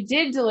but you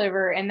did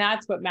deliver, and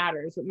that's what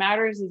matters. What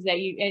matters is that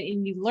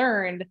you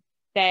learned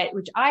that,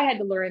 which I had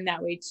to learn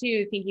that way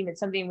too, thinking that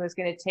something was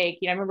going to take,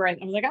 I remember I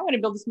was like, I want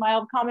to build this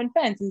mile of common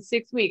fence in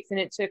 6 weeks. And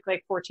it took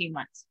 14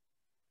 months.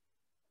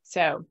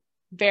 So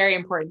very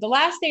important. The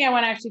last thing I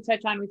want to actually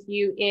touch on with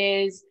you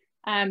is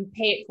pay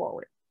it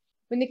forward.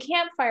 When the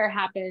campfire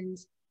happened,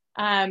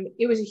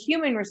 it was a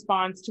human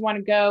response to want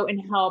to go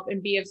and help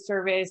and be of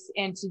service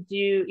and to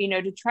do,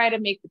 to try to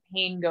make the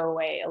pain go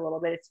away a little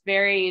bit.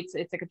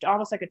 It's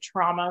almost like a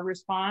trauma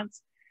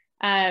response.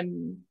 So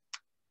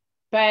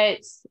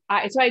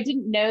I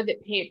didn't know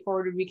that pay it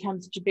forward would become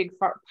such a big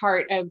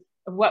part of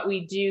what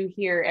we do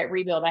here at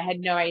Rebuild. I had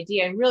no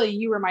idea. And really,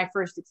 you were my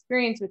first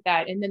experience with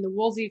that. And then the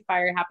Woolsey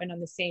fire happened on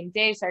the same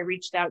day. So I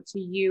reached out to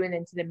you and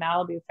then to the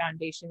Malibu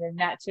Foundation. And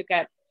that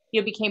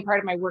became part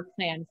of my work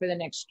plan for the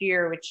next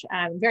year, which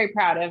I'm very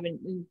proud of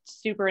and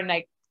super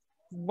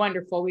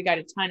wonderful. We got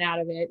a ton out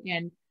of it.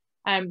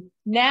 And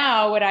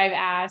now what I've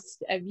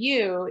asked of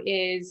you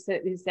is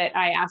that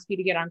I ask you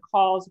to get on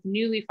calls with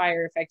newly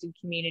fire affected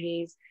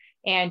communities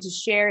and to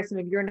share some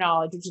of your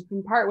knowledge, which is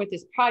in part what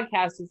this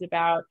podcast is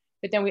about.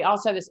 But then we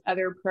also have this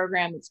other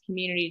program that's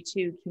community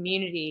to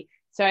community.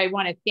 So I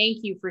want to thank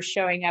you for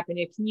showing up. And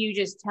can you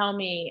just tell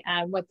me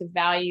what the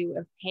value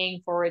of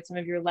paying forward some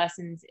of your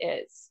lessons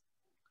is?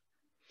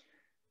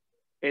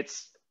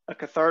 It's a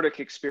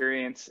cathartic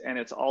experience. And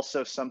it's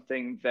also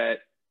something that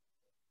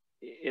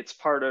it's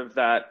part of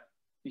that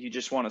you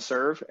just want to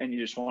serve and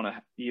you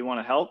want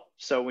to help.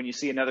 So when you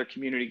see another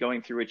community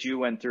going through what you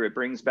went through, it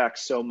brings back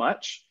so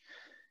much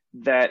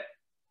that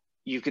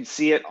you can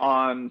see it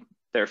on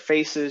their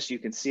faces. You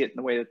can see it in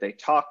the way that they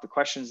talk, the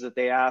questions that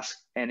they ask.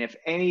 And if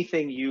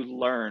anything you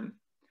learn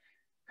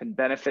can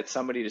benefit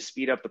somebody to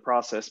speed up the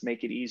process,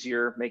 make it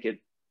easier, make it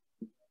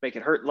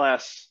hurt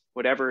less,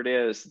 whatever it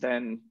is,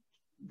 then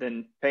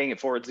paying it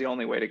forward is the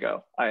only way to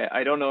go.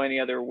 I don't know any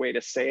other way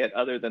to say it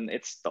other than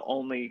it's the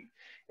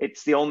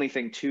only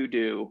thing to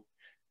do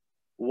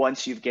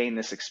once you've gained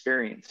this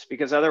experience.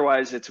 Because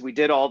otherwise we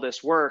did all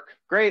this work.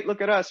 Great,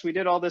 look at us. We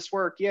did all this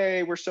work.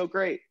 Yay, we're so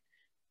great.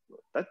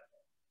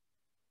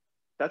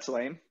 That's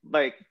lame.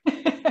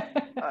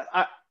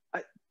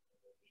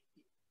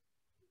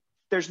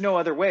 There's no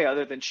other way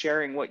other than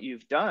sharing what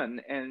you've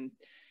done. And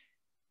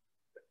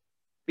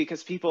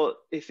because people,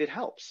 if it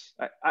helps,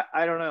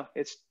 I don't know.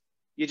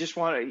 You just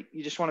want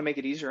to make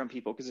it easier on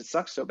people because it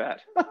sucks so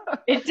bad.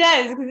 It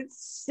does, because it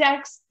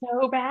sucks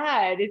so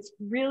bad. It's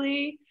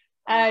really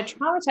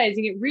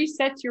traumatizing. It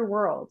resets your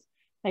world.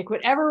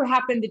 Whatever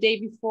happened the day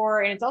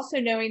before. And it's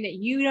also knowing that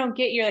you don't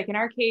get in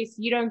our case,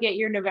 you don't get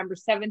your November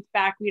 7th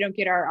back. We don't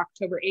get our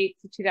October 8th,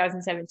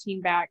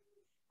 2017 back.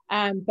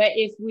 But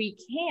if we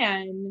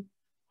can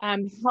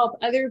help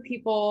other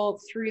people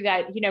through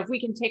that, if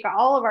we can take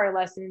all of our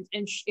lessons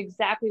and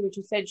exactly what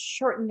you said,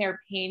 shorten their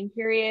pain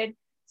period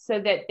so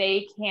that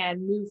they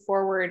can move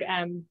forward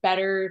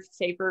better,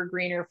 safer,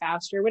 greener,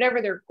 faster,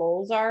 whatever their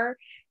goals are,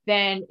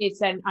 then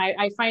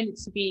I find it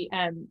to be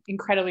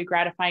incredibly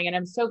gratifying. And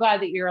I'm so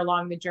glad that you're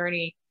along the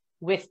journey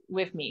with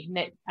me,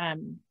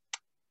 and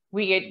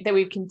that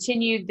we've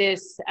continued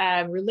this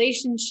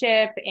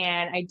relationship.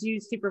 And I do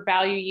super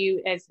value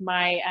you as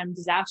my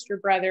disaster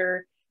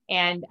brother.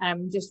 And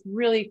I'm just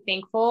really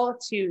thankful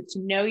to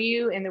know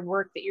you and the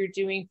work that you're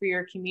doing for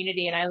your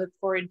community. And I look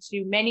forward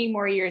to many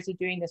more years of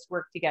doing this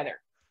work together.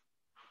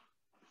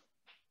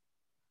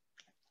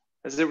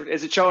 Is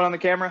it showing on the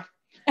camera?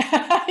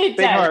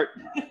 Big heart,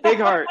 big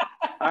heart.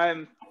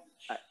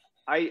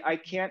 I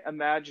can't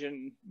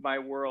imagine my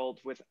world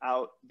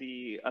without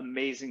the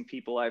amazing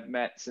people I've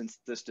met since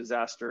this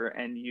disaster,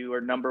 and you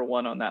are number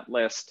one on that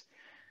list.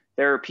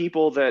 There are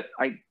people that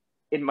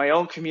in my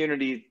own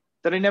community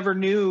that I never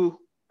knew.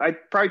 I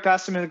probably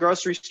passed them in the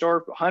grocery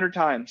store 100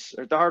 times,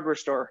 or at the hardware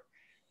store.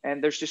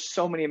 And there's just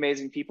so many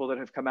amazing people that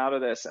have come out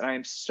of this. And I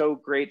am so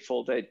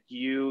grateful that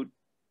you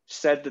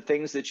said the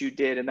things that you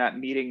did in that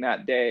meeting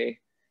that day,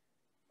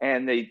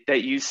 and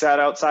that you sat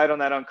outside on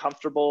that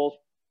uncomfortable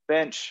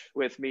bench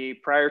with me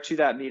prior to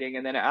that meeting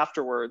and then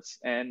afterwards,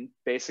 and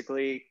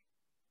basically,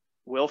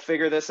 we'll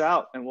figure this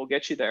out and we'll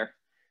get you there.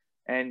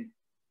 And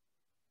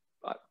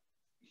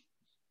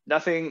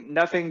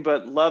nothing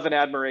but love and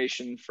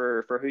admiration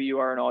for who you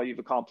are and all you've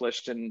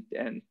accomplished, and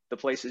the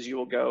places you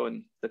will go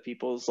and the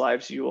people's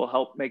lives you will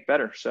help make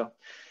better. So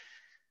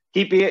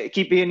keep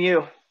being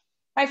you.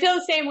 I feel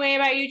the same way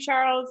about you,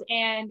 Charles,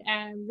 and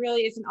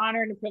really it's an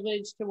honor and a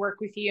privilege to work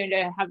with you and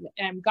to have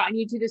gotten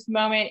you to this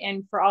moment,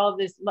 and for all of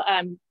this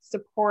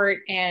support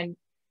and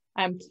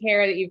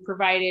care that you've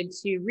provided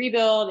to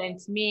Rebuild and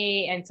to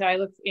me. And so I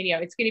look,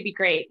 it's going to be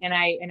great. And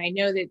I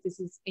know that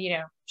this is,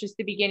 just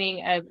the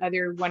beginning of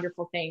other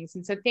wonderful things.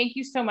 And so thank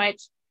you so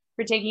much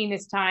for taking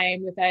this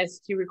time with us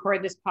to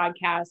record this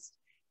podcast.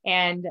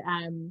 And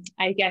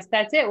I guess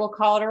that's it. We'll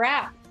call it a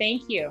wrap.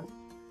 Thank you.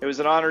 It was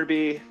an honor to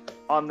be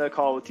on the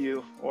call with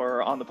you,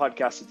 or on the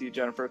podcast with you,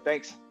 Jennifer.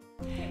 Thanks.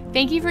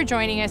 Thank you for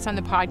joining us on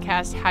the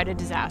podcast, How to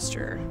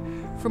Disaster.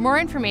 For more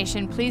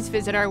information, please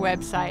visit our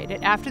website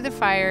at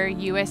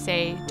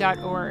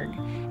afterthefireusa.org.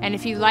 And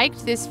if you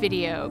liked this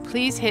video,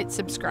 please hit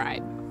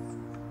subscribe.